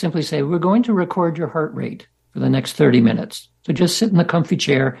 You simply say, we're going to record your heart rate for the next 30 minutes. So just sit in the comfy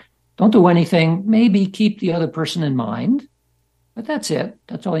chair, don't do anything, maybe keep the other person in mind, but that's it.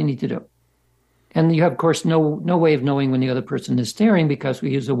 That's all you need to do. And you have, of course, no way of knowing when the other person is staring, because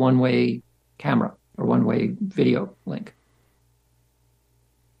we use a one-way camera or one-way video link.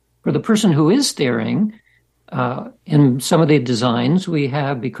 For the person who is staring, in some of the designs we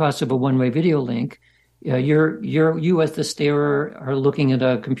have, because of a one-way video link, you as the starer are looking at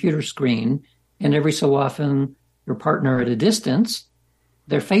a computer screen, and every so often your partner at a distance,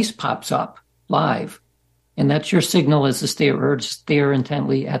 their face pops up live, and that's your signal as the starer to stare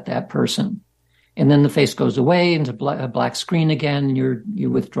intently at that person. And then the face goes away into a black screen again, and you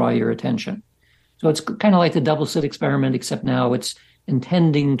withdraw your attention. So it's kind of like the double slit experiment, except now it's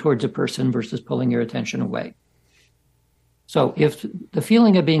intending towards a person versus pulling your attention away. So if the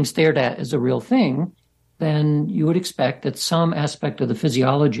feeling of being stared at is a real thing, then you would expect that some aspect of the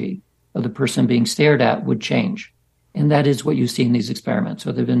physiology of the person being stared at would change. And that is what you see in these experiments.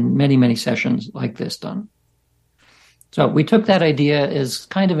 So there have been many, many sessions like this done. So we took that idea as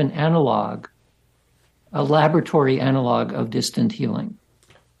kind of an analog, a laboratory analog of distant healing.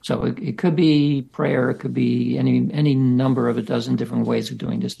 So it could be prayer, it could be any number of a dozen different ways of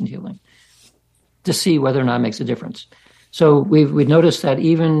doing distant healing to see whether or not it makes a difference. So we've noticed that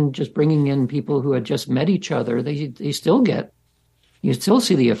even just bringing in people who had just met each other, you still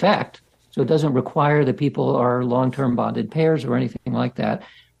see the effect. So it doesn't require that people are long-term bonded pairs or anything like that.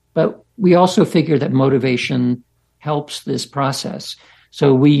 But we also figure that motivation helps this process.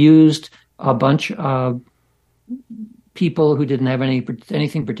 So we used a bunch of people who didn't have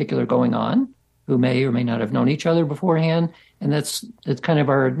anything particular going on, who may or may not have known each other beforehand. And that's kind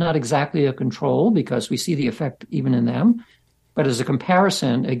of not exactly a control, because we see the effect even in them, but as a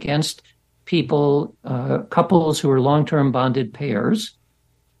comparison against people, couples who are long-term bonded pairs,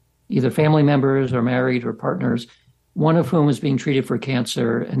 either family members or married or partners, one of whom was being treated for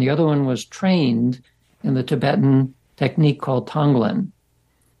cancer and the other one was trained in the Tibetan technique called Tonglen.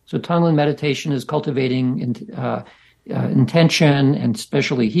 So Tonglen meditation is cultivating intention and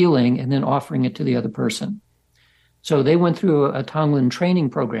especially healing, and then offering it to the other person. So they went through a Tonglen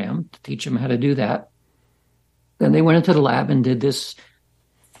training program to teach them how to do that. Then they went into the lab and did this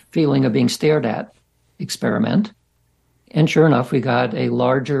feeling of being stared at experiment. And sure enough, we got a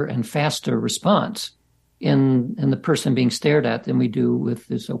larger and faster response in the person being stared at than we do with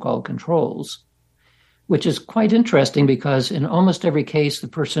the so-called controls, which is quite interesting, because in almost every case, the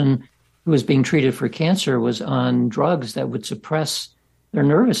person who was being treated for cancer was on drugs that would suppress their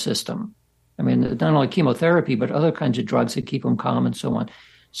nervous system. I mean, not only chemotherapy, but other kinds of drugs that keep them calm and so on.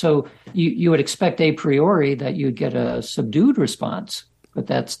 So you would expect a priori that you'd get a subdued response, but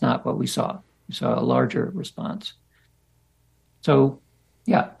that's not what we saw. We saw a larger response. So,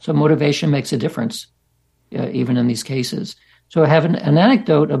 so motivation makes a difference, even in these cases. So I have an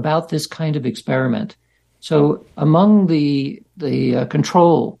anecdote about this kind of experiment. So among the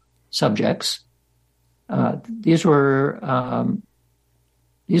control subjects, these were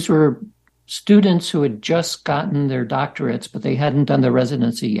students who had just gotten their doctorates, but they hadn't done their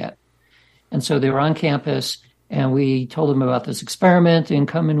residency yet. And so they were on campus, and we told them about this experiment and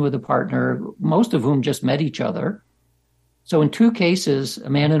come in with a partner, most of whom just met each other. So in 2 cases, a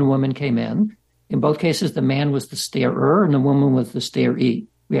man and a woman came in. In both cases, the man was the starer and the woman was the staree.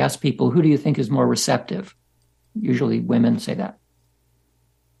 We asked people, who do you think is more receptive? Usually women say that.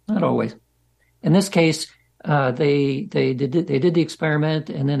 Not always. In this case, they did the experiment,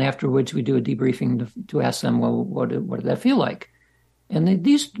 and then afterwards we do a debriefing to ask them, well, what did that feel like? And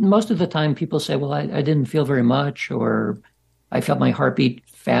these most of the time people say, well, I didn't feel very much, or I felt my heartbeat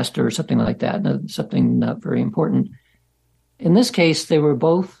faster, or something like that, something not very important. In this case, they were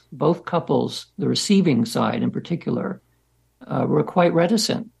both couples, the receiving side in particular, were quite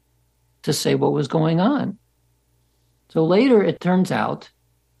reticent to say what was going on. So later it turns out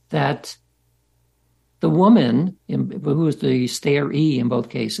that the woman, who was the staree in both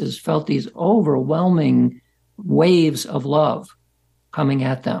cases, felt these overwhelming waves of love coming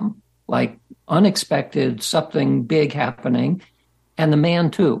at them, like unexpected, something big happening, and the man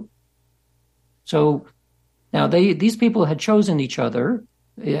too. So now these people had chosen each other,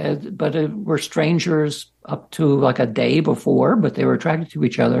 but were strangers up to like a day before, but they were attracted to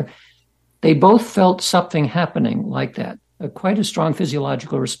each other. They both felt something happening like that. Quite a strong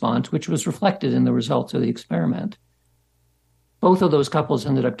physiological response, which was reflected in the results of the experiment. Both of those couples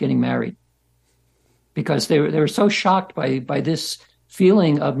ended up getting married because they were so shocked by this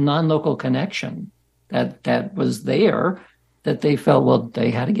feeling of non-local connection that was there, that they felt, well,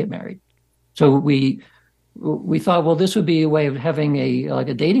 they had to get married. So we thought, well, this would be a way of having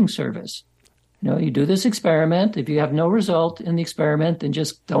a dating service. You do this experiment. If you have no result in the experiment, then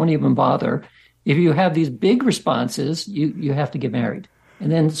just don't even bother. If you have these big responses, you have to get married.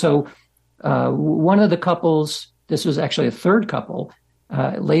 And then so one of the couples, this was actually a third couple,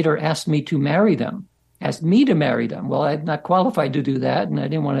 later asked me to marry them. Well, I'm not qualified to do that, and I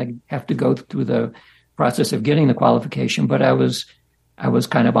didn't want to have to go through the process of getting the qualification, but I was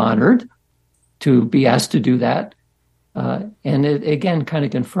kind of honored to be asked to do that. And it, again, kind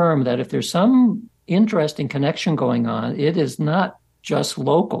of confirmed that if there's some interesting connection going on, it is not just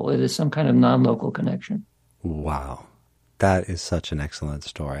local. It is some kind of non-local connection. Wow. That is such an excellent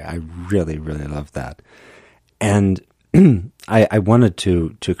story. I really, really love that. And I wanted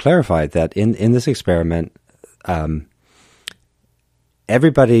to clarify that in this experiment,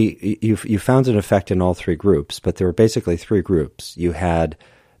 everybody, you found an effect in all 3 groups, but there were basically 3 groups. You had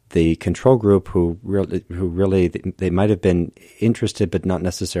the control group who really they might have been interested but not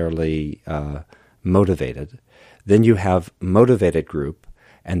necessarily motivated. Then you have motivated group,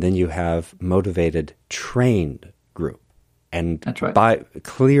 and then you have motivated trained group. And that's right.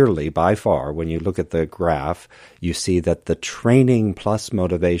 Clearly, by far, when you look at the graph, you see that the training plus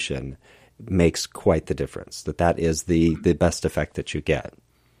motivation makes quite the difference, that is the best effect that you get.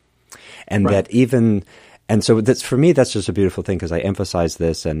 And right. And so that's, for me, that's just a beautiful thing, because I emphasize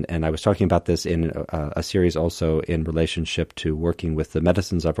this, and I was talking about this in a series also in relationship to working with the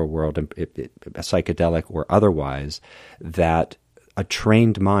medicines of our world, psychedelic or otherwise, that a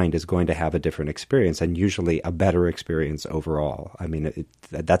trained mind is going to have a different experience, and usually a better experience overall. I mean,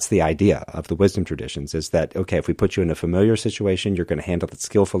 that's the idea of the wisdom traditions, is that, okay, if we put you in a familiar situation, you're going to handle it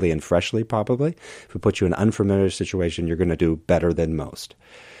skillfully and freshly, probably. If we put you in an unfamiliar situation, you're going to do better than most.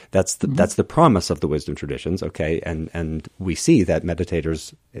 That's the promise of the wisdom traditions, okay? And we see that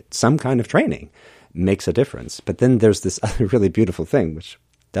meditators, some kind of training makes a difference. But then there's this other really beautiful thing, which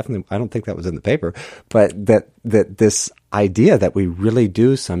definitely, I don't think that was in the paper, but that this idea that we really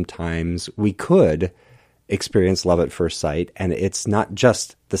do sometimes, we could experience love at first sight, and it's not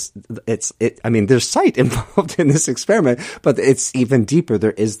just this. I mean, there's sight involved in this experiment, but it's even deeper.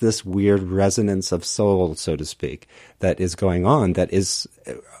 There is this weird resonance of soul, so to speak, that is going on. That is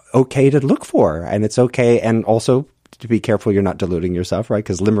okay to look for, and it's okay, and also to be careful you're not deluding yourself, right?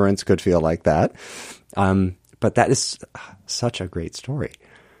 Because limerence could feel like that. But that is such a great story.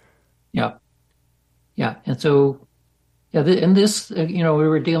 Yeah, and so in this, we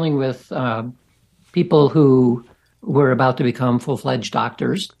were dealing with people who were about to become full-fledged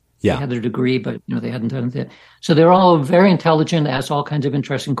doctors, They had their degree, but they hadn't done it. So they're all very intelligent, asked all kinds of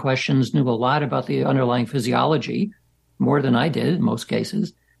interesting questions, knew a lot about the underlying physiology, more than I did in most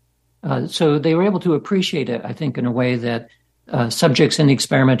cases. So they were able to appreciate it, I think, in a way that subjects in the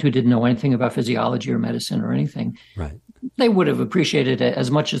experiment who didn't know anything about physiology or medicine or anything, they would have appreciated it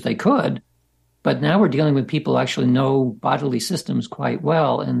as much as they could. But now we're dealing with people who actually know bodily systems quite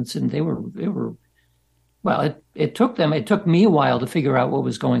well, and they were well. It took me a while to figure out what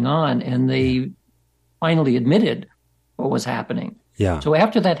was going on, and they finally admitted what was happening. Yeah. So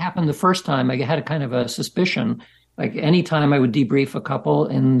after that happened the first time, I had a kind of a suspicion. Like any time I would debrief a couple,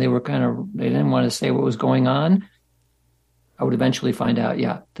 and they didn't want to say what was going on, I would eventually find out.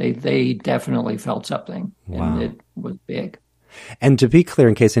 Yeah, they definitely felt something, and it was big. And to be clear,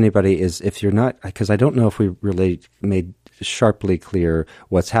 in case anybody if you're not, because I don't know if we really made sharply clear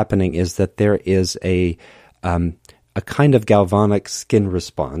what's happening, is that there is a kind of galvanic skin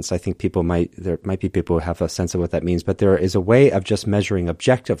response. I think there might be people who have a sense of what that means, but there is a way of just measuring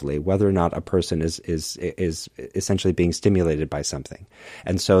objectively whether or not a person is essentially being stimulated by something.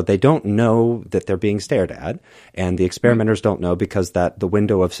 And so they don't know that they're being stared at, and the experimenters don't know, because that the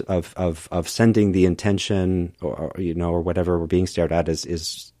window of sending the intention or whatever we're being stared at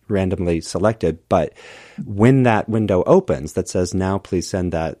is randomly selected. But when that window opens that says, now please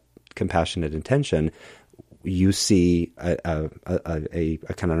send that compassionate intention, you see a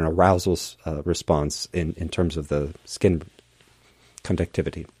kind of an arousal response in terms of the skin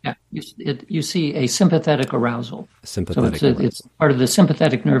conductivity. Yeah, you see a sympathetic arousal. Sympathetic arousal. It's part of the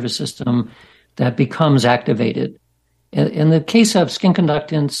sympathetic nervous system that becomes activated. In the case of skin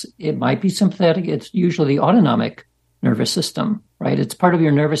conductance, it might be sympathetic. It's usually the autonomic nervous system, right? It's part of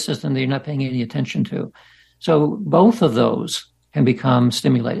your nervous system that you're not paying any attention to. So both of those can become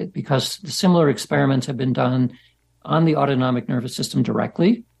stimulated, because similar experiments have been done on the autonomic nervous system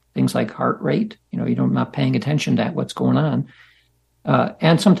directly, things like heart rate, you're not paying attention to what's going on.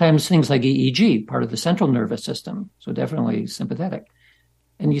 And sometimes things like EEG, part of the central nervous system, so definitely sympathetic.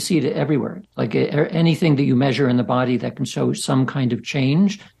 And you see it everywhere. Like anything that you measure in the body that can show some kind of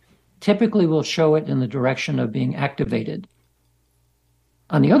change, typically will show it in the direction of being activated.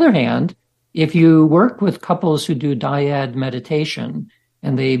 On the other hand, if you work with couples who do dyad meditation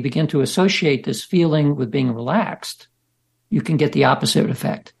and they begin to associate this feeling with being relaxed, you can get the opposite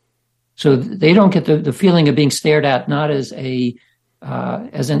effect. So they don't get the feeling of being stared at not as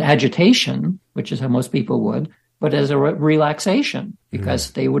as an agitation, which is how most people would, but as a relaxation,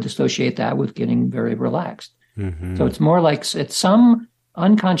 because they would associate that with getting very relaxed. Mm-hmm. So it's more like at some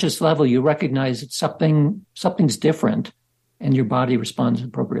unconscious level, you recognize that something's different, and your body responds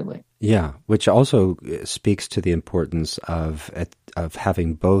appropriately. Yeah, which also speaks to the importance of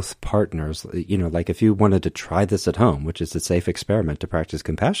having both partners. Like if you wanted to try this at home, which is a safe experiment to practice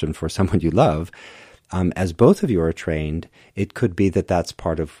compassion for someone you love, as both of you are trained, it could be that that's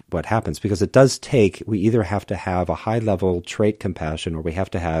part of what happens, because it does we either have to have a high-level trait compassion, or we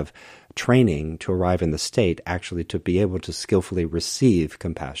have to have training to arrive in the state actually to be able to skillfully receive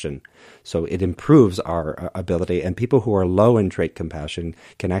compassion. So it improves our ability, and people who are low in trait compassion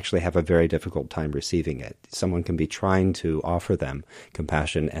can actually have a very difficult time receiving it. Someone can be trying to offer them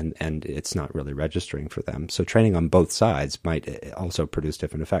compassion, and it's not really registering for them. So training on both sides might also produce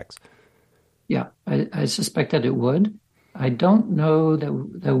different effects. Yeah, I suspect that it would. I don't know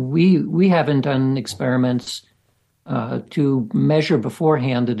that we haven't done experiments to measure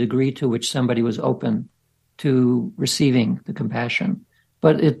beforehand the degree to which somebody was open to receiving the compassion.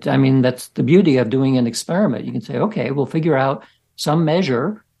 But that's the beauty of doing an experiment. You can say, okay, we'll figure out some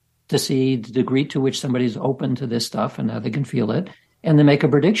measure to see the degree to which somebody's open to this stuff and how they can feel it, and then make a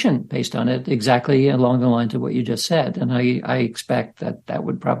prediction based on it exactly along the lines of what you just said. And I expect that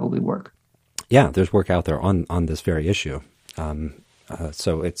would probably work. Yeah, there's work out there on this very issue.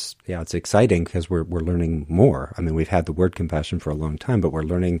 So it's exciting because we're learning more. We've had the word compassion for a long time, but we're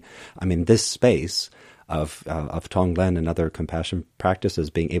learning. This space of Tonglen and other compassion practices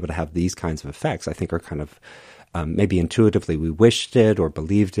being able to have these kinds of effects, I think, are kind of maybe intuitively we wished it or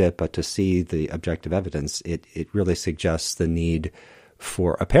believed it, but to see the objective evidence, it really suggests the need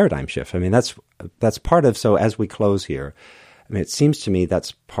for a paradigm shift. That's part of. So as we close here, it seems to me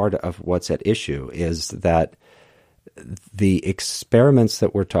that's part of what's at issue, is that the experiments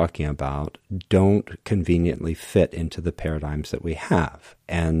that we're talking about don't conveniently fit into the paradigms that we have.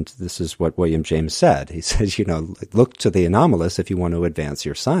 And this is what William James said. He says, look to the anomalous if you want to advance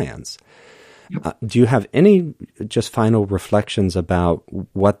your science. Do you have any just final reflections about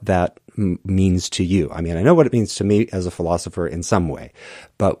what that means to you. I mean, I know what it means to me as a philosopher in some way,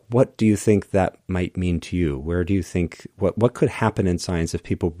 but what do you think that might mean to you? Where do you think, what could happen in science if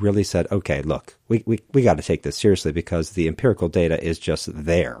people really said, okay, look, we got to take this seriously because the empirical data is just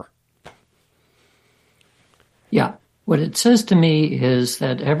there? Yeah. What it says to me is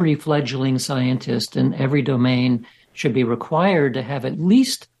that every fledgling scientist in every domain should be required to have at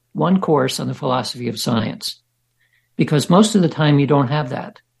least one course on the philosophy of science, because most of the time you don't have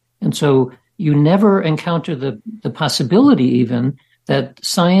that. And so you never encounter the possibility even that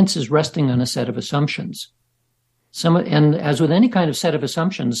science is resting on a set of assumptions. And as with any kind of set of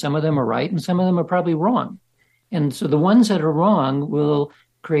assumptions, some of them are right and some of them are probably wrong. And so the ones that are wrong will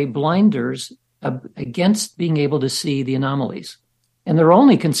create blinders against being able to see the anomalies. And they're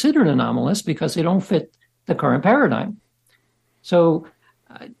only considered anomalous because they don't fit the current paradigm. So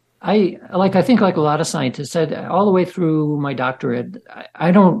I think like a lot of scientists said all the way through my doctorate,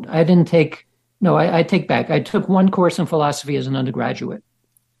 I take back. I took one course in philosophy as an undergraduate,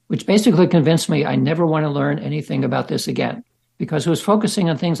 which basically convinced me I never want to learn anything about this again, because it was focusing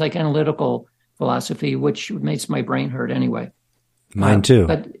on things like analytical philosophy, which makes my brain hurt anyway. Mine too.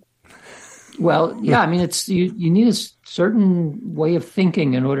 I mean, it's you need a certain way of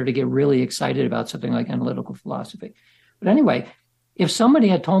thinking in order to get really excited about something like analytical philosophy. But anyway, if somebody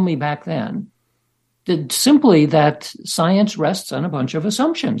had told me back then simply that science rests on a bunch of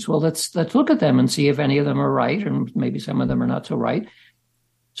assumptions, well, let's look at them and see if any of them are right, and maybe some of them are not so right.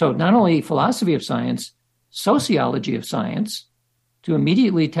 So not only philosophy of science, sociology of science, to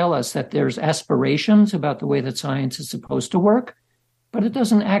immediately tell us that there's aspirations about the way that science is supposed to work, but it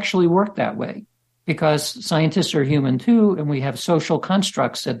doesn't actually work that way, because scientists are human too, and we have social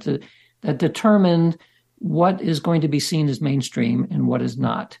constructs that determine what is going to be seen as mainstream and what is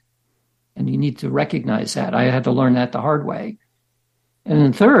not. And you need to recognize that. I had to learn that the hard way. And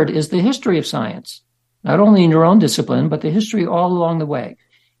then third is the history of science, not only in your own discipline, but the history all along the way.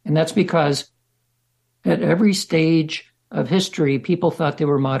 And that's because at every stage of history, people thought they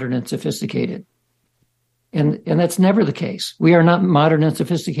were modern and sophisticated. And that's never the case. We are not modern and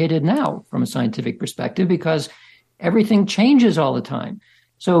sophisticated now from a scientific perspective because everything changes all the time.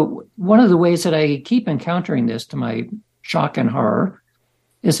 So one of the ways that I keep encountering this, to my shock and horror,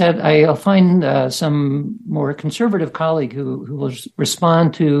 is that I'll find some more conservative colleague who will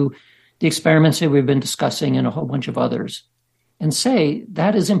respond to the experiments that we've been discussing and a whole bunch of others and say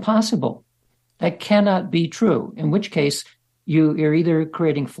that is impossible. That cannot be true, in which case you're either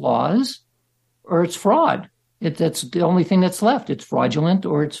creating flaws or it's fraud. That's the only thing that's left. It's fraudulent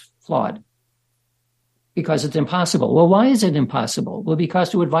or it's flawed because it's impossible. Well, why is it impossible? Well,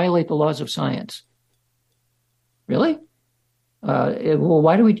 because it would violate the laws of science. Really? Well,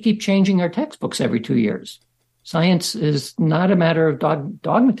 why do we keep changing our textbooks every 2 years? Science is not a matter of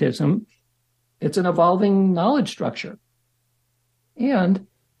dogmatism. It's an evolving knowledge structure. And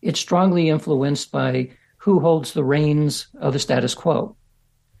it's strongly influenced by who holds the reins of the status quo.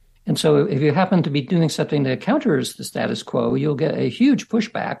 And so if you happen to be doing something that counters the status quo, you'll get a huge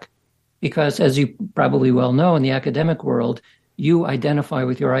pushback because, as you probably well know, in the academic world, you identify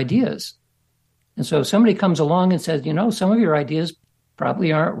with your ideas. And so if somebody comes along and says, some of your ideas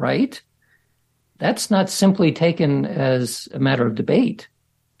probably aren't right, that's not simply taken as a matter of debate.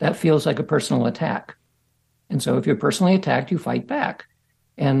 That feels like a personal attack. And so if you're personally attacked, you fight back.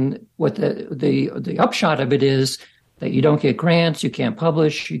 And what the upshot of it is that you don't get grants, you can't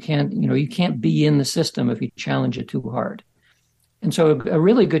publish, you can't be in the system if you challenge it too hard. And so a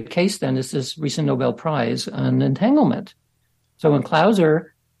really good case then is this recent Nobel Prize on entanglement. So when Clauser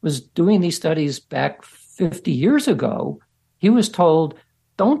was doing these studies back 50 years ago, he was told,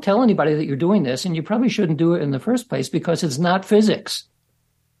 don't tell anybody that you're doing this, and you probably shouldn't do it in the first place because it's not physics.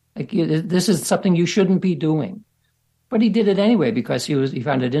 This is something you shouldn't be doing. But he did it anyway because he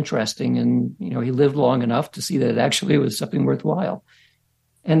found it interesting, and he lived long enough to see that it actually was something worthwhile.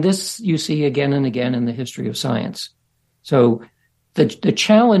 And this you see again and again in the history of science. So the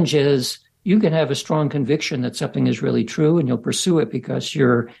challenge is you can have a strong conviction that something is really true, and you'll pursue it because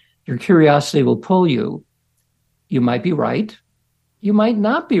your curiosity will pull you. You might be right. You might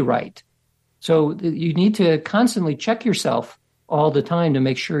not be right. So you need to constantly check yourself all the time to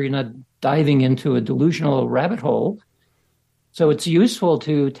make sure you're not diving into a delusional rabbit hole. So it's useful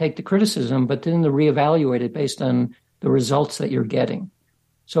to take the criticism, but then to reevaluate it based on the results that you're getting.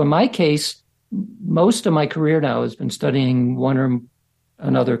 So in my case, most of my career now has been studying one or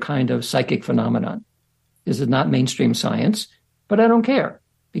another kind of psychic phenomenon. This is not mainstream science, but I don't care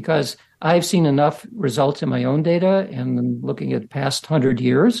because I've seen enough results in my own data and looking at the past 100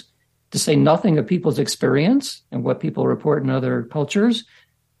 years to say nothing of people's experience and what people report in other cultures,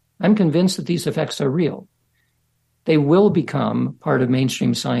 I'm convinced that these effects are real. They will become part of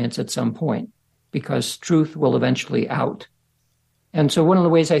mainstream science at some point because truth will eventually out. And so one of the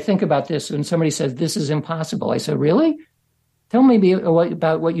ways I think about this, when somebody says, this is impossible, I say, really? Tell me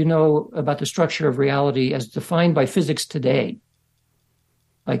about what you know about the structure of reality as defined by physics today.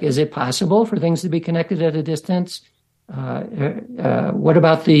 Like, is it possible for things to be connected at a distance? What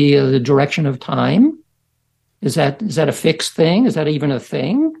about the direction of time? Is that a fixed thing? Is that even a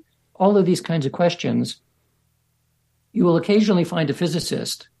thing? All of these kinds of questions. You will occasionally find a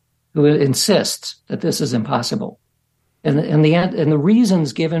physicist who insists that this is impossible. And the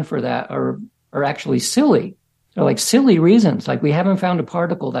reasons given for that are actually silly. They're like silly reasons. Like, we haven't found a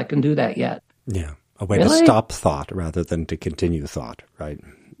particle that can do that yet. Yeah. A way to stop thought rather than to continue thought, right?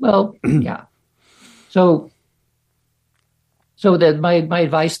 Well, yeah. So that my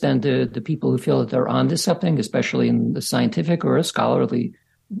advice then to the people who feel that they're onto something, especially in the scientific or a scholarly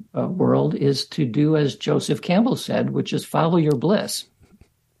world, is to do as Joseph Campbell said, which is follow your bliss.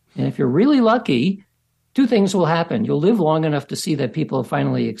 And if you're really lucky, two things will happen. You'll live long enough to see that people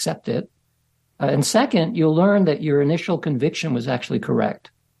finally accept it. And second, you'll learn that your initial conviction was actually correct.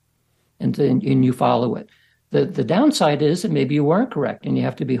 And you follow it. The downside is that maybe you weren't correct, and you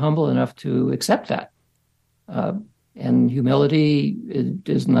have to be humble enough to accept that. And humility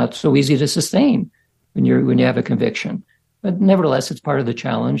is not so easy to sustain when you have a conviction. But nevertheless, it's part of the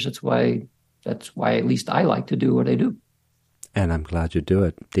challenge. That's why at least I like to do what I do. And I'm glad you do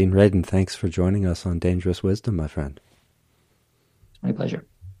it. Dean Radin, thanks for joining us on Dangerous Wisdom, my friend. It's my pleasure.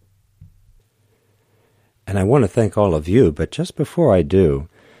 And I want to thank all of you, but just before I do,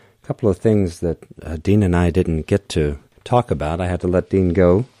 a couple of things that Dean and I didn't get to talk about. I had to let Dean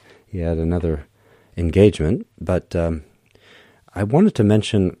go. He had another engagement, but I wanted to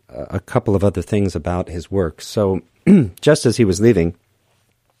mention a couple of other things about his work. So just as he was leaving,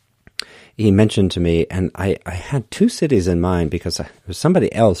 he mentioned to me, and I had two cities in mind because there was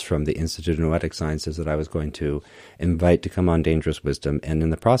somebody else from the Institute of Noetic Sciences that I was going to invite to come on Dangerous Wisdom, and in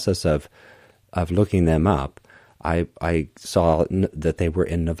the process of looking them up, I saw that they were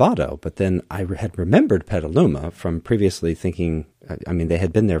in Novato, but then I had remembered Petaluma from previously thinking, they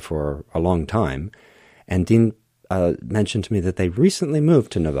had been there for a long time, and Dean mentioned to me that they recently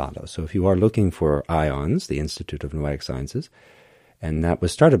moved to Novato. So if you are looking for IONS, the Institute of Noetic Sciences, and that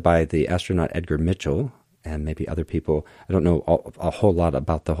was started by the astronaut Edgar Mitchell and maybe other people. I don't know a whole lot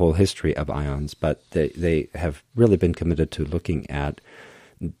about the whole history of IONS, but they have really been committed to looking at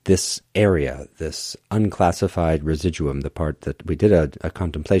this area, this unclassified residuum, the part that we did a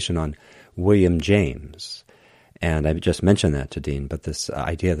contemplation on William James. And I just mentioned that to Dean, but this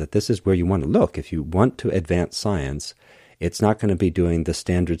idea that this is where you want to look. If you want to advance science, it's not going to be doing the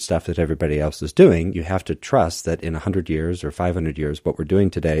standard stuff that everybody else is doing. You have to trust that in 100 years or 500 years, what we're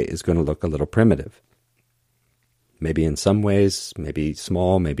doing today is going to look a little primitive. Maybe in some ways, maybe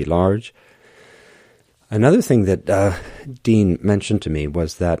small, maybe large. Another thing that Dean mentioned to me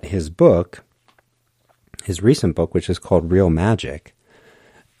was that his recent book, which is called Real Magic,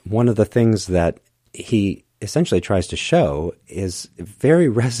 one of the things that he essentially tries to show is very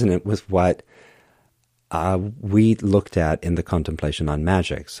resonant with what we looked at in the contemplation on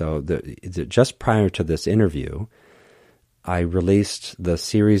magic. So just prior to this interview, I released the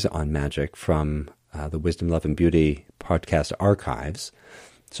series on magic from the Wisdom, Love, and Beauty podcast archives.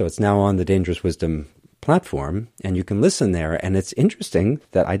 So it's now on the Dangerous Wisdom platform, and you can listen there. And it's interesting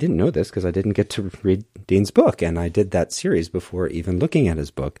that I didn't know this because I didn't get to read Dean's book, and I did that series before even looking at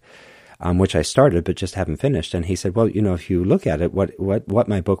his book, which I started but just haven't finished. And he said, well, if you look at it, what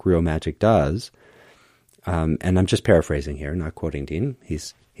my book Real Magic does, and I'm just paraphrasing here, not quoting Dean.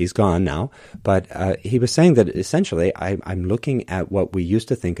 He's gone now, but he was saying that essentially I'm looking at what we used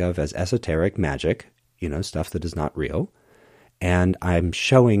to think of as esoteric magic, stuff that is not real. And I'm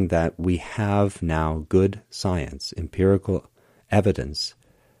showing that we have now good science, empirical evidence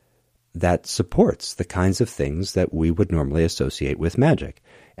that supports the kinds of things that we would normally associate with magic.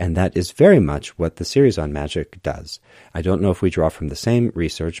 And that is very much what the series on magic does. I don't know if we draw from the same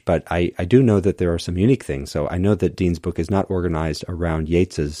research, but I do know that there are some unique things. So I know that Dean's book is not organized around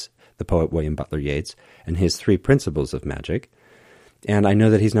the poet William Butler Yeats, and his 3 principles of magic. And I know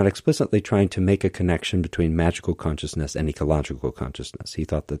that he's not explicitly trying to make a connection between magical consciousness and ecological consciousness. He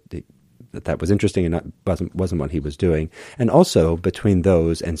thought that was interesting and wasn't what he was doing. And also between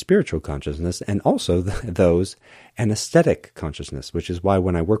those and spiritual consciousness, and also those and aesthetic consciousness, which is why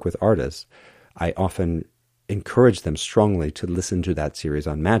when I work with artists, I often encourage them strongly to listen to that series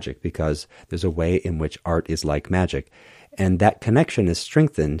on magic, because there's a way in which art is like magic. And that connection is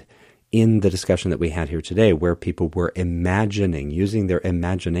strengthened in the discussion that we had here today, where people were imagining, using their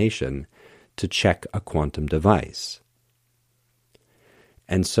imagination to check a quantum device.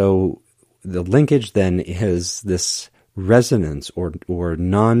 And so the linkage then is this resonance or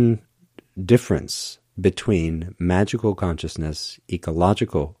non-difference between magical consciousness,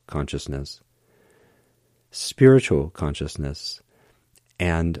 ecological consciousness, spiritual consciousness,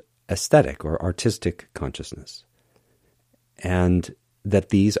 and aesthetic or artistic consciousness. And that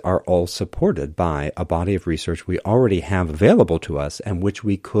these are all supported by a body of research we already have available to us and which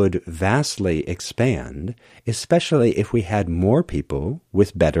we could vastly expand, especially if we had more people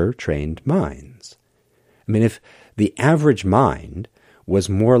with better trained minds. I mean, if the average mind was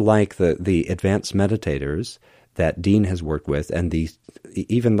more like the advanced meditators that Dean has worked with, and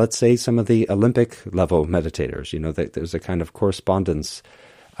even, let's say, some of the Olympic level meditators, that there's a kind of correspondence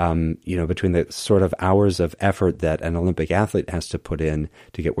between the sort of hours of effort that an Olympic athlete has to put in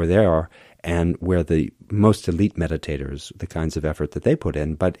to get where they are and where the most elite meditators, the kinds of effort that they put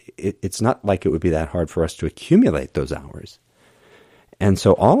in. But it's not like it would be that hard for us to accumulate those hours. And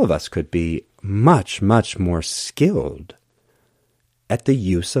so all of us could be much, much more skilled at the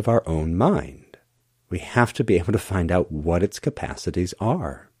use of our own mind. We have to be able to find out what its capacities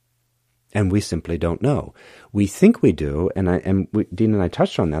are. And we simply don't know. We think we do, Dean and I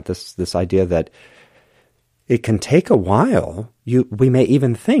touched on that, this idea that it can take a while. We may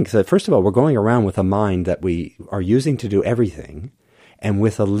even think that, first of all, we're going around with a mind that we are using to do everything, and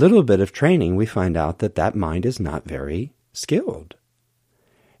with a little bit of training, we find out that mind is not very skilled.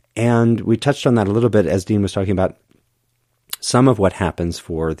 And we touched on that a little bit as Dean was talking about some of what happens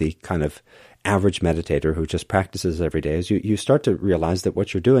for the kind of average meditator who just practices every day is you start to realize that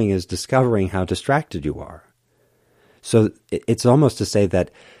what you're doing is discovering how distracted you are. So it's almost to say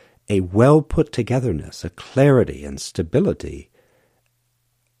that a well-put-togetherness, a clarity and stability,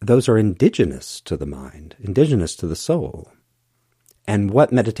 those are indigenous to the mind, indigenous to the soul. And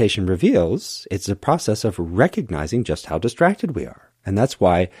what meditation reveals, it's a process of recognizing just how distracted we are. And that's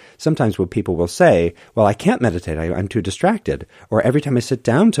why sometimes when people will say, well, I can't meditate, I'm too distracted. Or every time I sit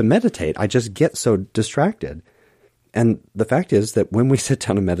down to meditate, I just get so distracted. And the fact is that when we sit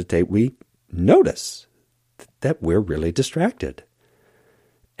down to meditate, we notice that we're really distracted.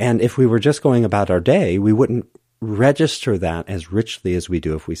 And if we were just going about our day, we wouldn't register that as richly as we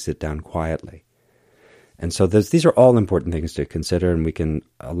do if we sit down quietly. And so these are all important things to consider, and we can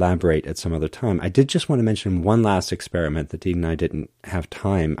elaborate at some other time. I did just want to mention one last experiment that Dean and I didn't have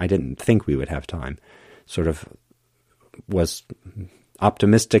time. I didn't think we would have time. Sort of was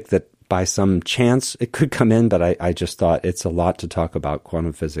optimistic that by some chance it could come in, but I just thought it's a lot to talk about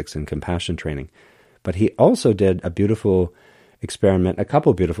quantum physics and compassion training. But he also did a beautiful experiment, a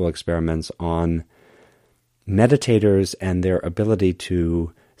couple of beautiful experiments on meditators and their ability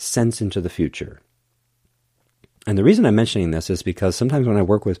to sense into the future. And the reason I'm mentioning this is because sometimes when I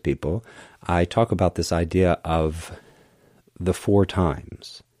work with people, I talk about this idea of the 4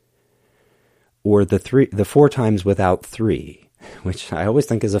 times, or the 4 times without 3, which I always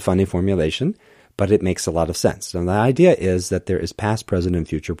think is a funny formulation, but it makes a lot of sense. And the idea is that there is past, present, and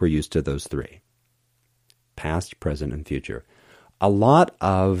future. We're used to those 3. Past, present, and future. A lot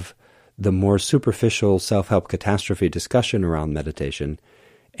of the more superficial self-help catastrophe discussion around meditation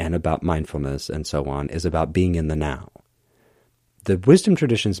and about mindfulness and so on is about being in the now. The wisdom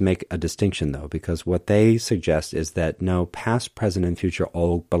traditions make a distinction, though, because what they suggest is that no, past, present, and future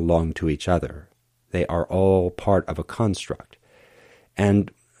all belong to each other. They are all part of a construct.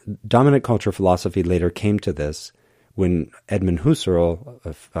 And dominant culture philosophy later came to this when Edmund Husserl,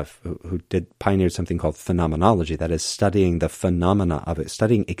 who pioneered something called phenomenology, that is studying the phenomena of it,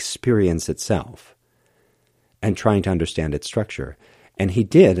 studying experience itself, and trying to understand its structure. And he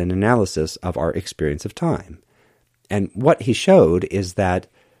did an analysis of our experience of time. And what he showed is that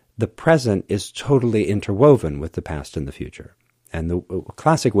the present is totally interwoven with the past and the future. And the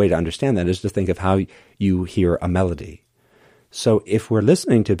classic way to understand that is to think of how you hear a melody. So if we're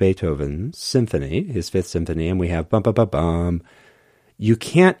listening to Beethoven's symphony, his 5th symphony, and we have bum, bum, bum, bum, you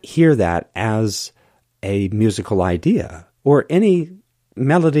can't hear that as a musical idea or any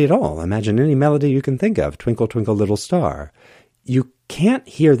melody at all. Imagine any melody you can think of, Twinkle, Twinkle, Little Star. You can't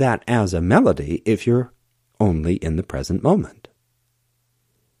hear that as a melody if you're only in the present moment.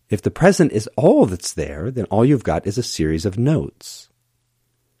 If the present is all that's there, then all you've got is a series of notes.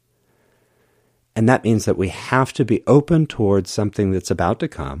 And that means that we have to be open towards something that's about to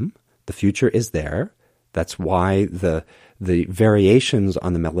come. The future is there. That's why the variations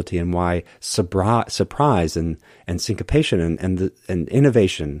on the melody and why surprise and syncopation and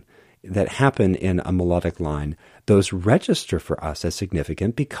innovation that happen in a melodic line, those register for us as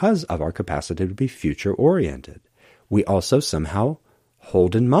significant because of our capacity to be future-oriented. We also somehow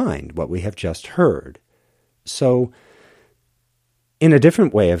hold in mind what we have just heard. So, in a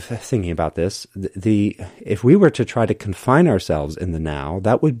different way of thinking about this, if we were to try to confine ourselves in the now,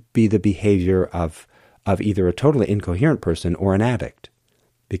 that would be the behavior of either a totally incoherent person or an addict.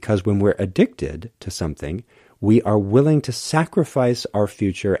 Because when we're addicted to something, we are willing to sacrifice our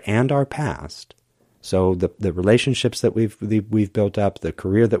future and our past. So the relationships that we've built up, the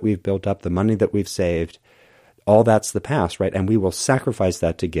career that we've built up, the money that we've saved, all that's the past, right? And we will sacrifice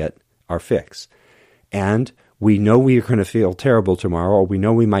that to get our fix. And we know we're going to feel terrible tomorrow, or we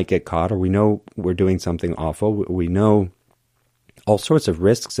know we might get caught, or we know we're doing something awful. We know all sorts of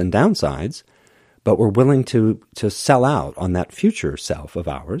risks and downsides, but we're willing to sell out on that future self of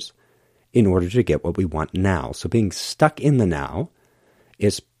ours in order to get what we want now. So being stuck in the now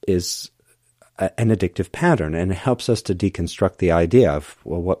is an addictive pattern, and it helps us to deconstruct the idea of,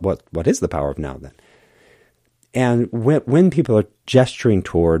 well, what is the power of now then? And when people are gesturing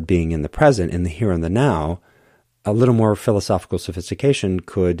toward being in the present, in the here and the now, a little more philosophical sophistication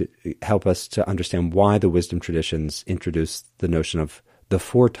could help us to understand why the wisdom traditions introduce the notion of the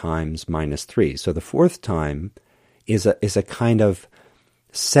 4 times minus 3. So the 4th time is a kind of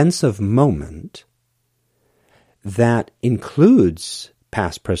sense of moment that includes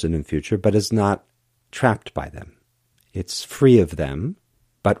past, present, and future, but is not trapped by them. It's free of them,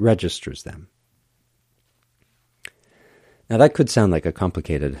 but registers them. Now that could sound like a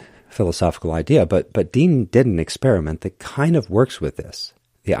complicated philosophical idea, but Dean did an experiment that kind of works with this.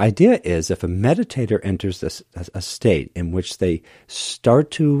 The idea is if a meditator enters a state in which they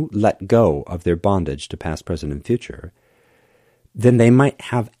start to let go of their bondage to past, present, and future, then they might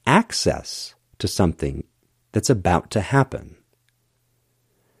have access to something that's about to happen.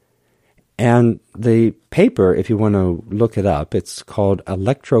 And the paper, if you want to look it up, it's called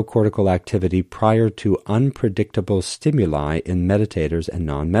Electrocortical Activity Prior to Unpredictable Stimuli in Meditators and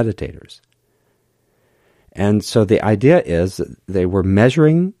Non-Meditators. And so the idea is they were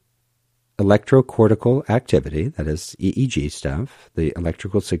measuring electrocortical activity, that is EEG stuff, the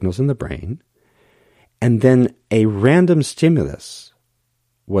electrical signals in the brain, and then a random stimulus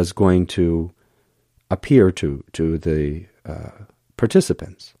was going to appear to the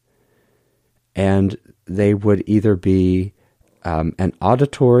participants. And they would either be an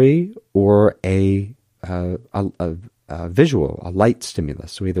auditory or a visual, a light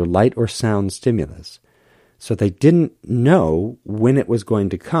stimulus, so either light or sound stimulus. So they didn't know when it was going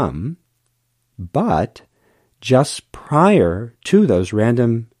to come, but just prior to those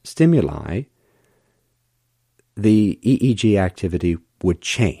random stimuli, the EEG activity would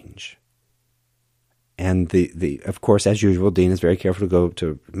change. And of course, as usual, Dean is very careful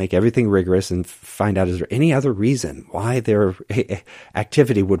to make everything rigorous and find out, is there any other reason why their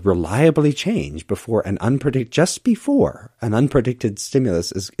activity would reliably change just before an unpredicted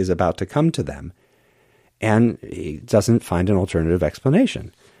stimulus is about to come to them? And he doesn't find an alternative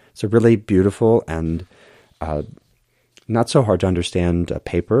explanation. It's a really beautiful and not so hard to understand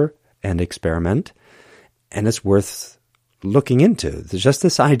paper and experiment, and it's worth looking into. There's just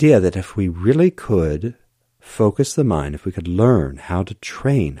this idea that if we really could focus the mind, if we could learn how to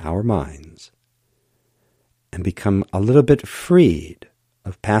train our minds and become a little bit freed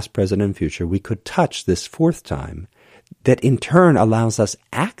of past, present, and future, we could touch this 4th time that in turn allows us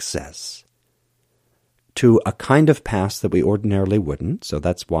access to a kind of past that we ordinarily wouldn't. So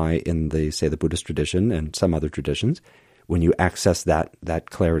that's why in the Buddhist tradition and some other traditions, when you access that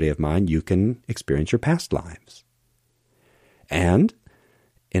clarity of mind, you can experience your past lives. And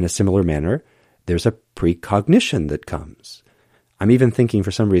in a similar manner, there's a precognition that comes. I'm even thinking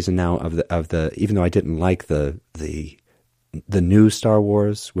for some reason now of the even though I didn't like the new Star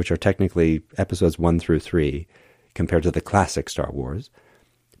Wars, which are technically episodes 1 through 3 compared to the classic Star Wars,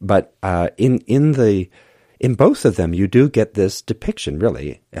 but in both of them you do get this depiction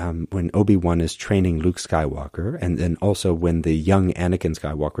really when Obi-Wan is training Luke Skywalker, and then also when the young Anakin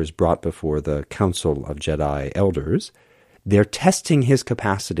Skywalker is brought before the Council of Jedi Elders. They're testing his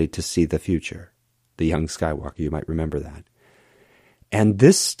capacity to see the future. The young Skywalker, you might remember that. And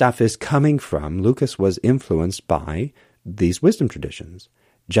this stuff is coming from, Lucas was influenced by these wisdom traditions,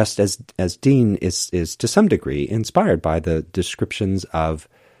 just as Dean is to some degree inspired by the descriptions of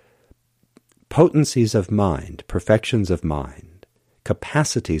potencies of mind, perfections of mind,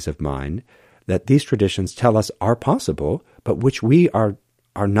 capacities of mind that these traditions tell us are possible, but which we are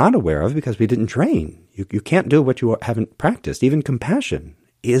not aware of because we didn't train. You can't do what you haven't practiced. Even compassion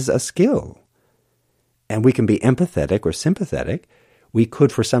is a skill. And we can be empathetic or sympathetic We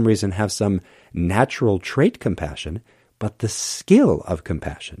could, for some reason, have some natural trait compassion, but the skill of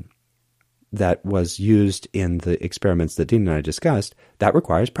compassion that was used in the experiments that Dean and I discussed, that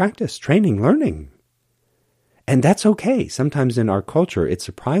requires practice, training, learning. And that's okay. Sometimes in our culture, it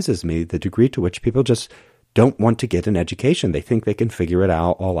surprises me the degree to which people just don't want to get an education. They think they can figure it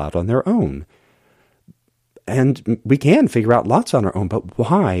all out on their own. And we can figure out lots on our own, but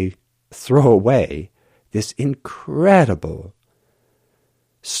why throw away this incredible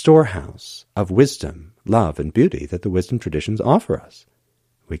storehouse of wisdom, love, and beauty that the wisdom traditions offer us?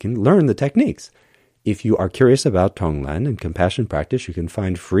 We can learn the techniques. If you are curious about Tonglen and compassion practice, you can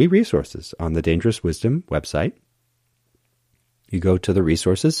find free resources on the Dangerous Wisdom website. You go to the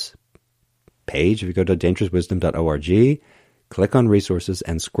resources page. If you go to dangerouswisdom.org, click on resources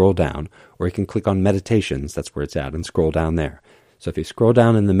and scroll down, or you can click on meditations, that's where it's at, and scroll down there. So if you scroll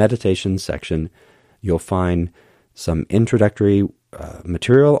down in the meditations section, you'll find some introductory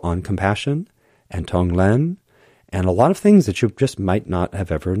material on compassion and Tonglen, and a lot of things that you just might not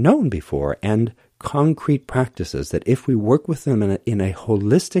have ever known before, and concrete practices that if we work with them in a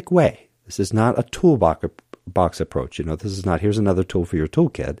holistic way, this is not a toolbox approach. This is not, here's another tool for your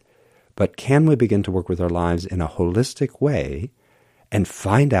toolkit, but can we begin to work with our lives in a holistic way and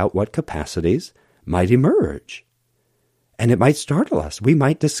find out what capacities might emerge? And it might startle us. We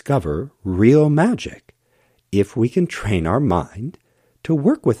might discover real magic if we can train our mind to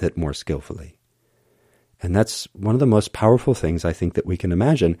work with it more skillfully. And that's one of the most powerful things I think that we can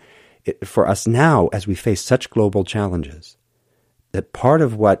imagine for us now as we face such global challenges. That part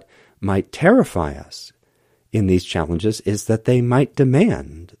of what might terrify us in these challenges is that they might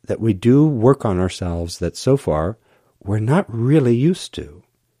demand that we do work on ourselves that so far we're not really used to.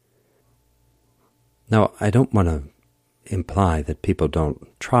 Now, I don't want to imply that people don't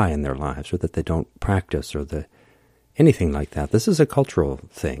try in their lives or that they don't practice or anything like that. This is a cultural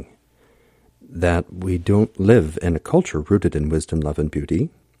thing, that we don't live in a culture rooted in wisdom, love, and beauty,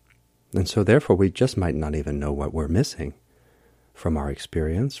 and so therefore we just might not even know what we're missing from our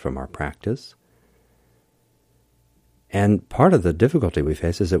experience, from our practice. And part of the difficulty we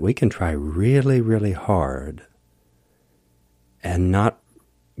face is that we can try really, really hard and not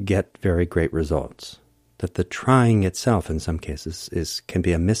get very great results. That the trying itself in some cases can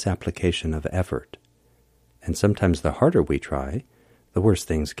be a misapplication of effort. And sometimes the harder we try, the worse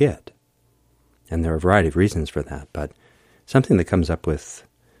things get. And there are a variety of reasons for that, but something that comes up with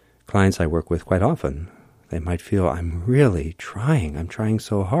clients I work with quite often, they might feel, I'm really trying, I'm trying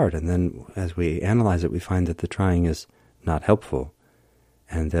so hard. And then as we analyze it, we find that the trying is not helpful,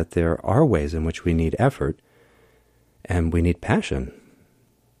 and that there are ways in which we need effort, and we need passion.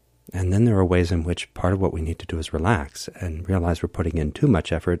 And then there are ways in which part of what we need to do is relax and realize we're putting in too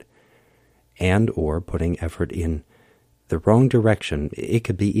much effort and or putting effort in the wrong direction. It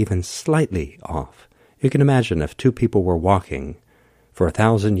could be even slightly off. You can imagine if two people were walking for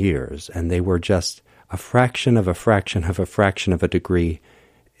 1,000 years and they were just a fraction of a fraction of a fraction of a degree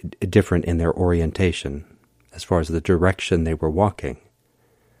different in their orientation as far as the direction they were walking.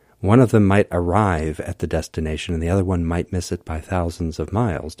 One of them might arrive at the destination and the other one might miss it by thousands of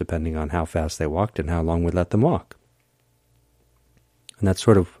miles, depending on how fast they walked and how long we let them walk. And that's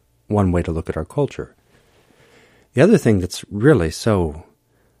sort of one way to look at our culture. The other thing that's really so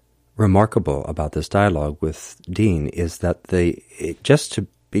remarkable about this dialogue with Dean is that just to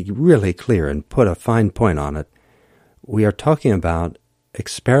be really clear and put a fine point on it, we are talking about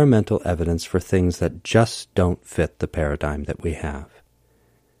experimental evidence for things that just don't fit the paradigm that we have.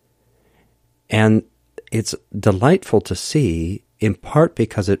 And it's delightful to see, in part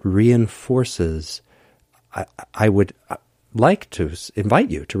because it reinforces, I would like to invite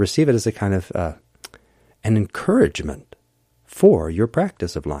you to receive it as a kind of an encouragement for your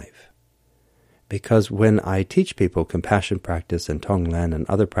practice of life. Because when I teach people compassion practice and Tonglen and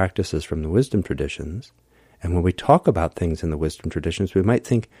other practices from the wisdom traditions, and when we talk about things in the wisdom traditions, we might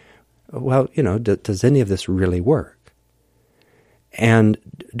think, well, does any of this really work? And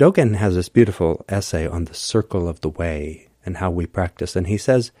Dogen has this beautiful essay on the circle of the way and how we practice. And he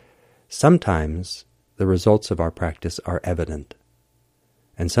says, sometimes the results of our practice are evident.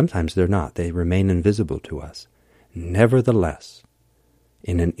 And sometimes they're not. They remain invisible to us. Nevertheless,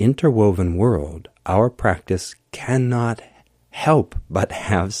 in an interwoven world, our practice cannot help but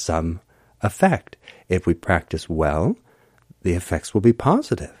have some effect. If we practice well, the effects will be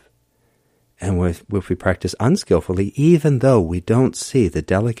positive. And if we practice unskillfully, even though we don't see the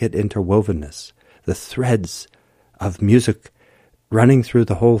delicate interwovenness, the threads of music running through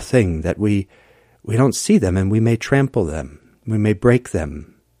the whole thing, that we don't see them, and we may trample them, we may break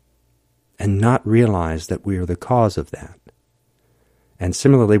them, and not realize that we are the cause of that. And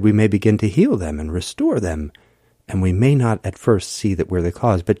similarly, we may begin to heal them and restore them, and we may not at first see that we're the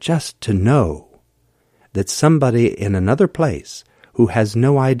cause, but just to know that somebody in another place who has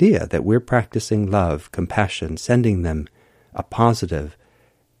no idea that we're practicing love, compassion, sending them a positive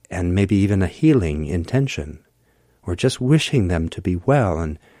and maybe even a healing intention, or just wishing them to be well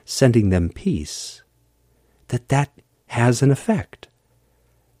and sending them peace, that has an effect.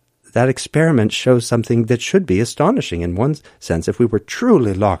 That experiment shows something that should be astonishing. In one sense, if we were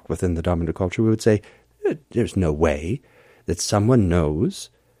truly locked within the dominant culture, we would say, there's no way that someone knows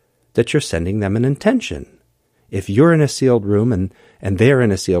that you're sending them an intention. If you're in a sealed room and they're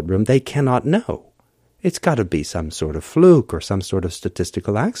in a sealed room, they cannot know. It's got to be some sort of fluke or some sort of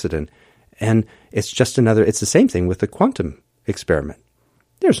statistical accident. And it's the same thing with the quantum experiment.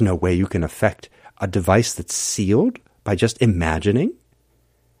 There's no way you can affect a device that's sealed by just imagining.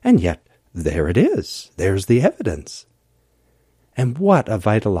 And yet, there it is. There's the evidence. And what a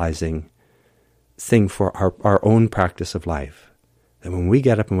vitalizing thing for our own practice of life. And when we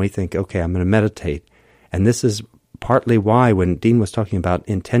get up and we think, okay, I'm going to meditate, and this is partly why when Dean was talking about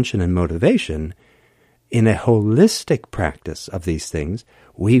intention and motivation, in a holistic practice of these things,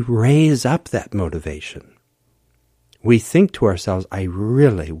 we raise up that motivation. We think to ourselves, I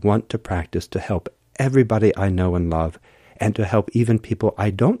really want to practice to help everybody I know and love, and to help even people I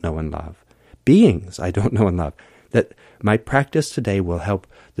don't know and love, beings I don't know and love, that my practice today will help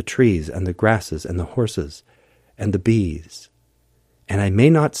the trees and the grasses and the horses and the bees. And I may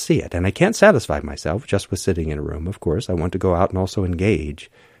not see it, and I can't satisfy myself just with sitting in a room, of course. I want to go out and also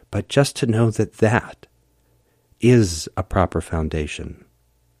engage, but just to know that is a proper foundation.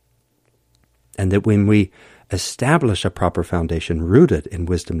 And that when we establish a proper foundation rooted in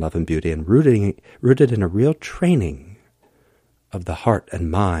wisdom, love, and beauty, and rooted in a real training of the heart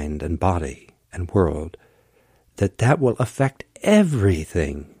and mind and body and world, that will affect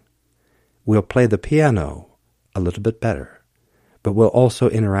everything. We'll play the piano a little bit better, but we'll also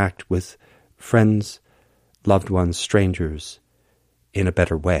interact with friends, loved ones, strangers in a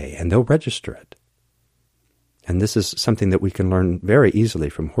better way, and they'll register it. And this is something that we can learn very easily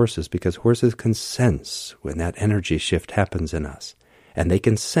from horses, because horses can sense when that energy shift happens in us, and they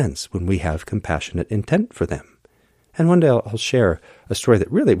can sense when we have compassionate intent for them. And one day I'll share a story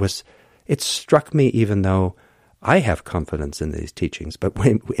that really it struck me even though I have confidence in these teachings, but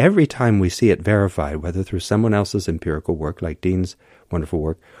every time we see it verified, whether through someone else's empirical work, like Dean's wonderful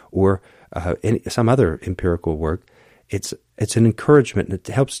work, or some other empirical work, it's an encouragement, and it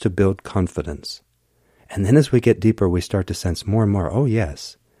helps to build confidence. And then as we get deeper, we start to sense more and more, oh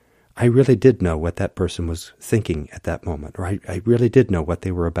yes, I really did know what that person was thinking at that moment, or I really did know what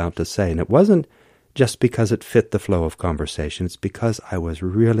they were about to say. And it wasn't just because it fit the flow of conversation, it's because I was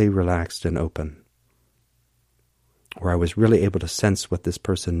really relaxed and open, or I was really able to sense what this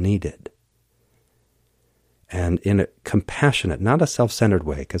person needed. And in a compassionate, not a self-centered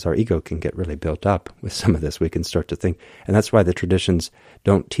way, because our ego can get really built up with some of this, we can start to think, and that's why the traditions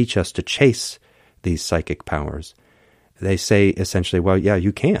don't teach us to chase these psychic powers. They say essentially, well, yeah,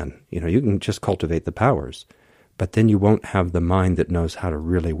 you can. You can just cultivate the powers, but then you won't have the mind that knows how to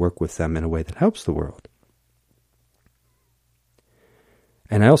really work with them in a way that helps the world.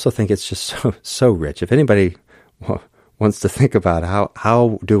 And I also think it's just so rich. If anybody wants to think about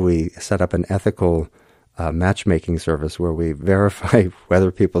how do we set up an ethical matchmaking service where we verify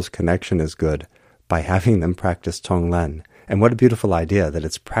whether people's connection is good by having them practice Tonglen. And what a beautiful idea that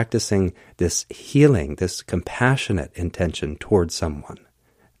it's practicing this healing, this compassionate intention towards someone.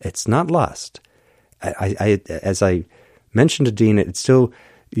 It's not lust. As I mentioned to Dean,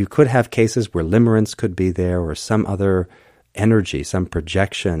 you could have cases where limerence could be there, or some other energy, some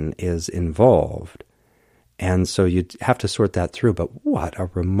projection is involved. And so you have to sort that through. But what a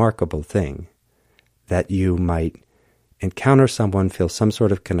remarkable thing that you might encounter someone, feel some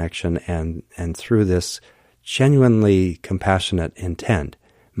sort of connection, and through this genuinely compassionate intent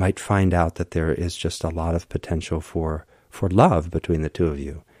might find out that there is just a lot of potential for love between the two of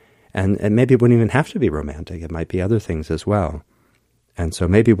you. And maybe it wouldn't even have to be romantic. It might be other things as well. And so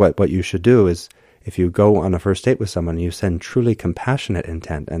maybe what you should do is, if you go on a first date with someone, you send truly compassionate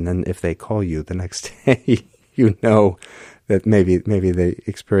intent, and then if they call you the next day, you know that maybe they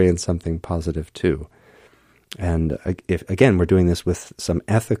experience something positive too. And if again, we're doing this with some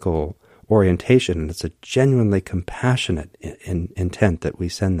ethical orientation, and it's a genuinely compassionate intent that we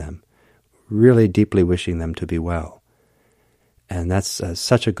send them, really deeply wishing them to be well. And that's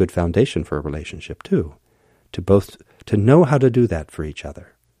such a good foundation for a relationship too, to know how to do that for each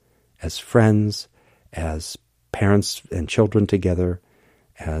other, as friends, as parents and children together,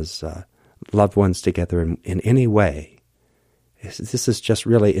 as loved ones together in any way. this is just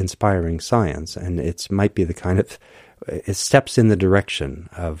really inspiring science, and it might be the kind of, it steps in the direction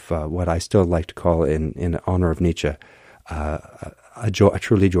of what I still like to call, in honor of Nietzsche, a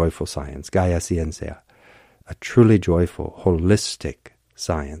truly joyful science, Gaia Scientia, a truly joyful, holistic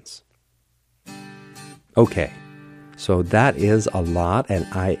science. Okay, so that is a lot, and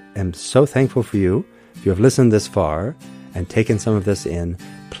I am so thankful for you. If you have listened this far and taken some of this in,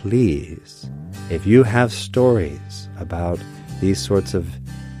 please, if you have stories about these sorts of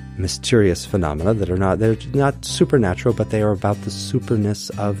mysterious phenomena that they're not supernatural, but they are about the superness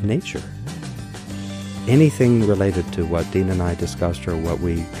of nature. Anything related to what Dean and I discussed or what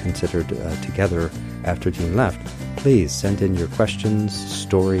we considered together after Dean left, please send in your questions,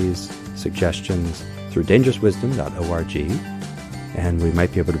 stories, suggestions through dangerouswisdom.org, and we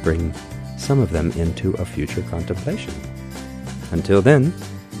might be able to bring some of them into a future contemplation. Until then,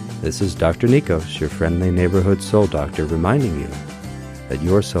 this is Dr. Nikos, your friendly neighborhood soul doctor, reminding you that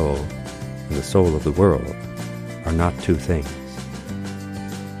your soul and the soul of the world are not two things.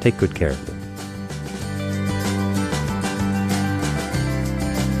 Take good care of them.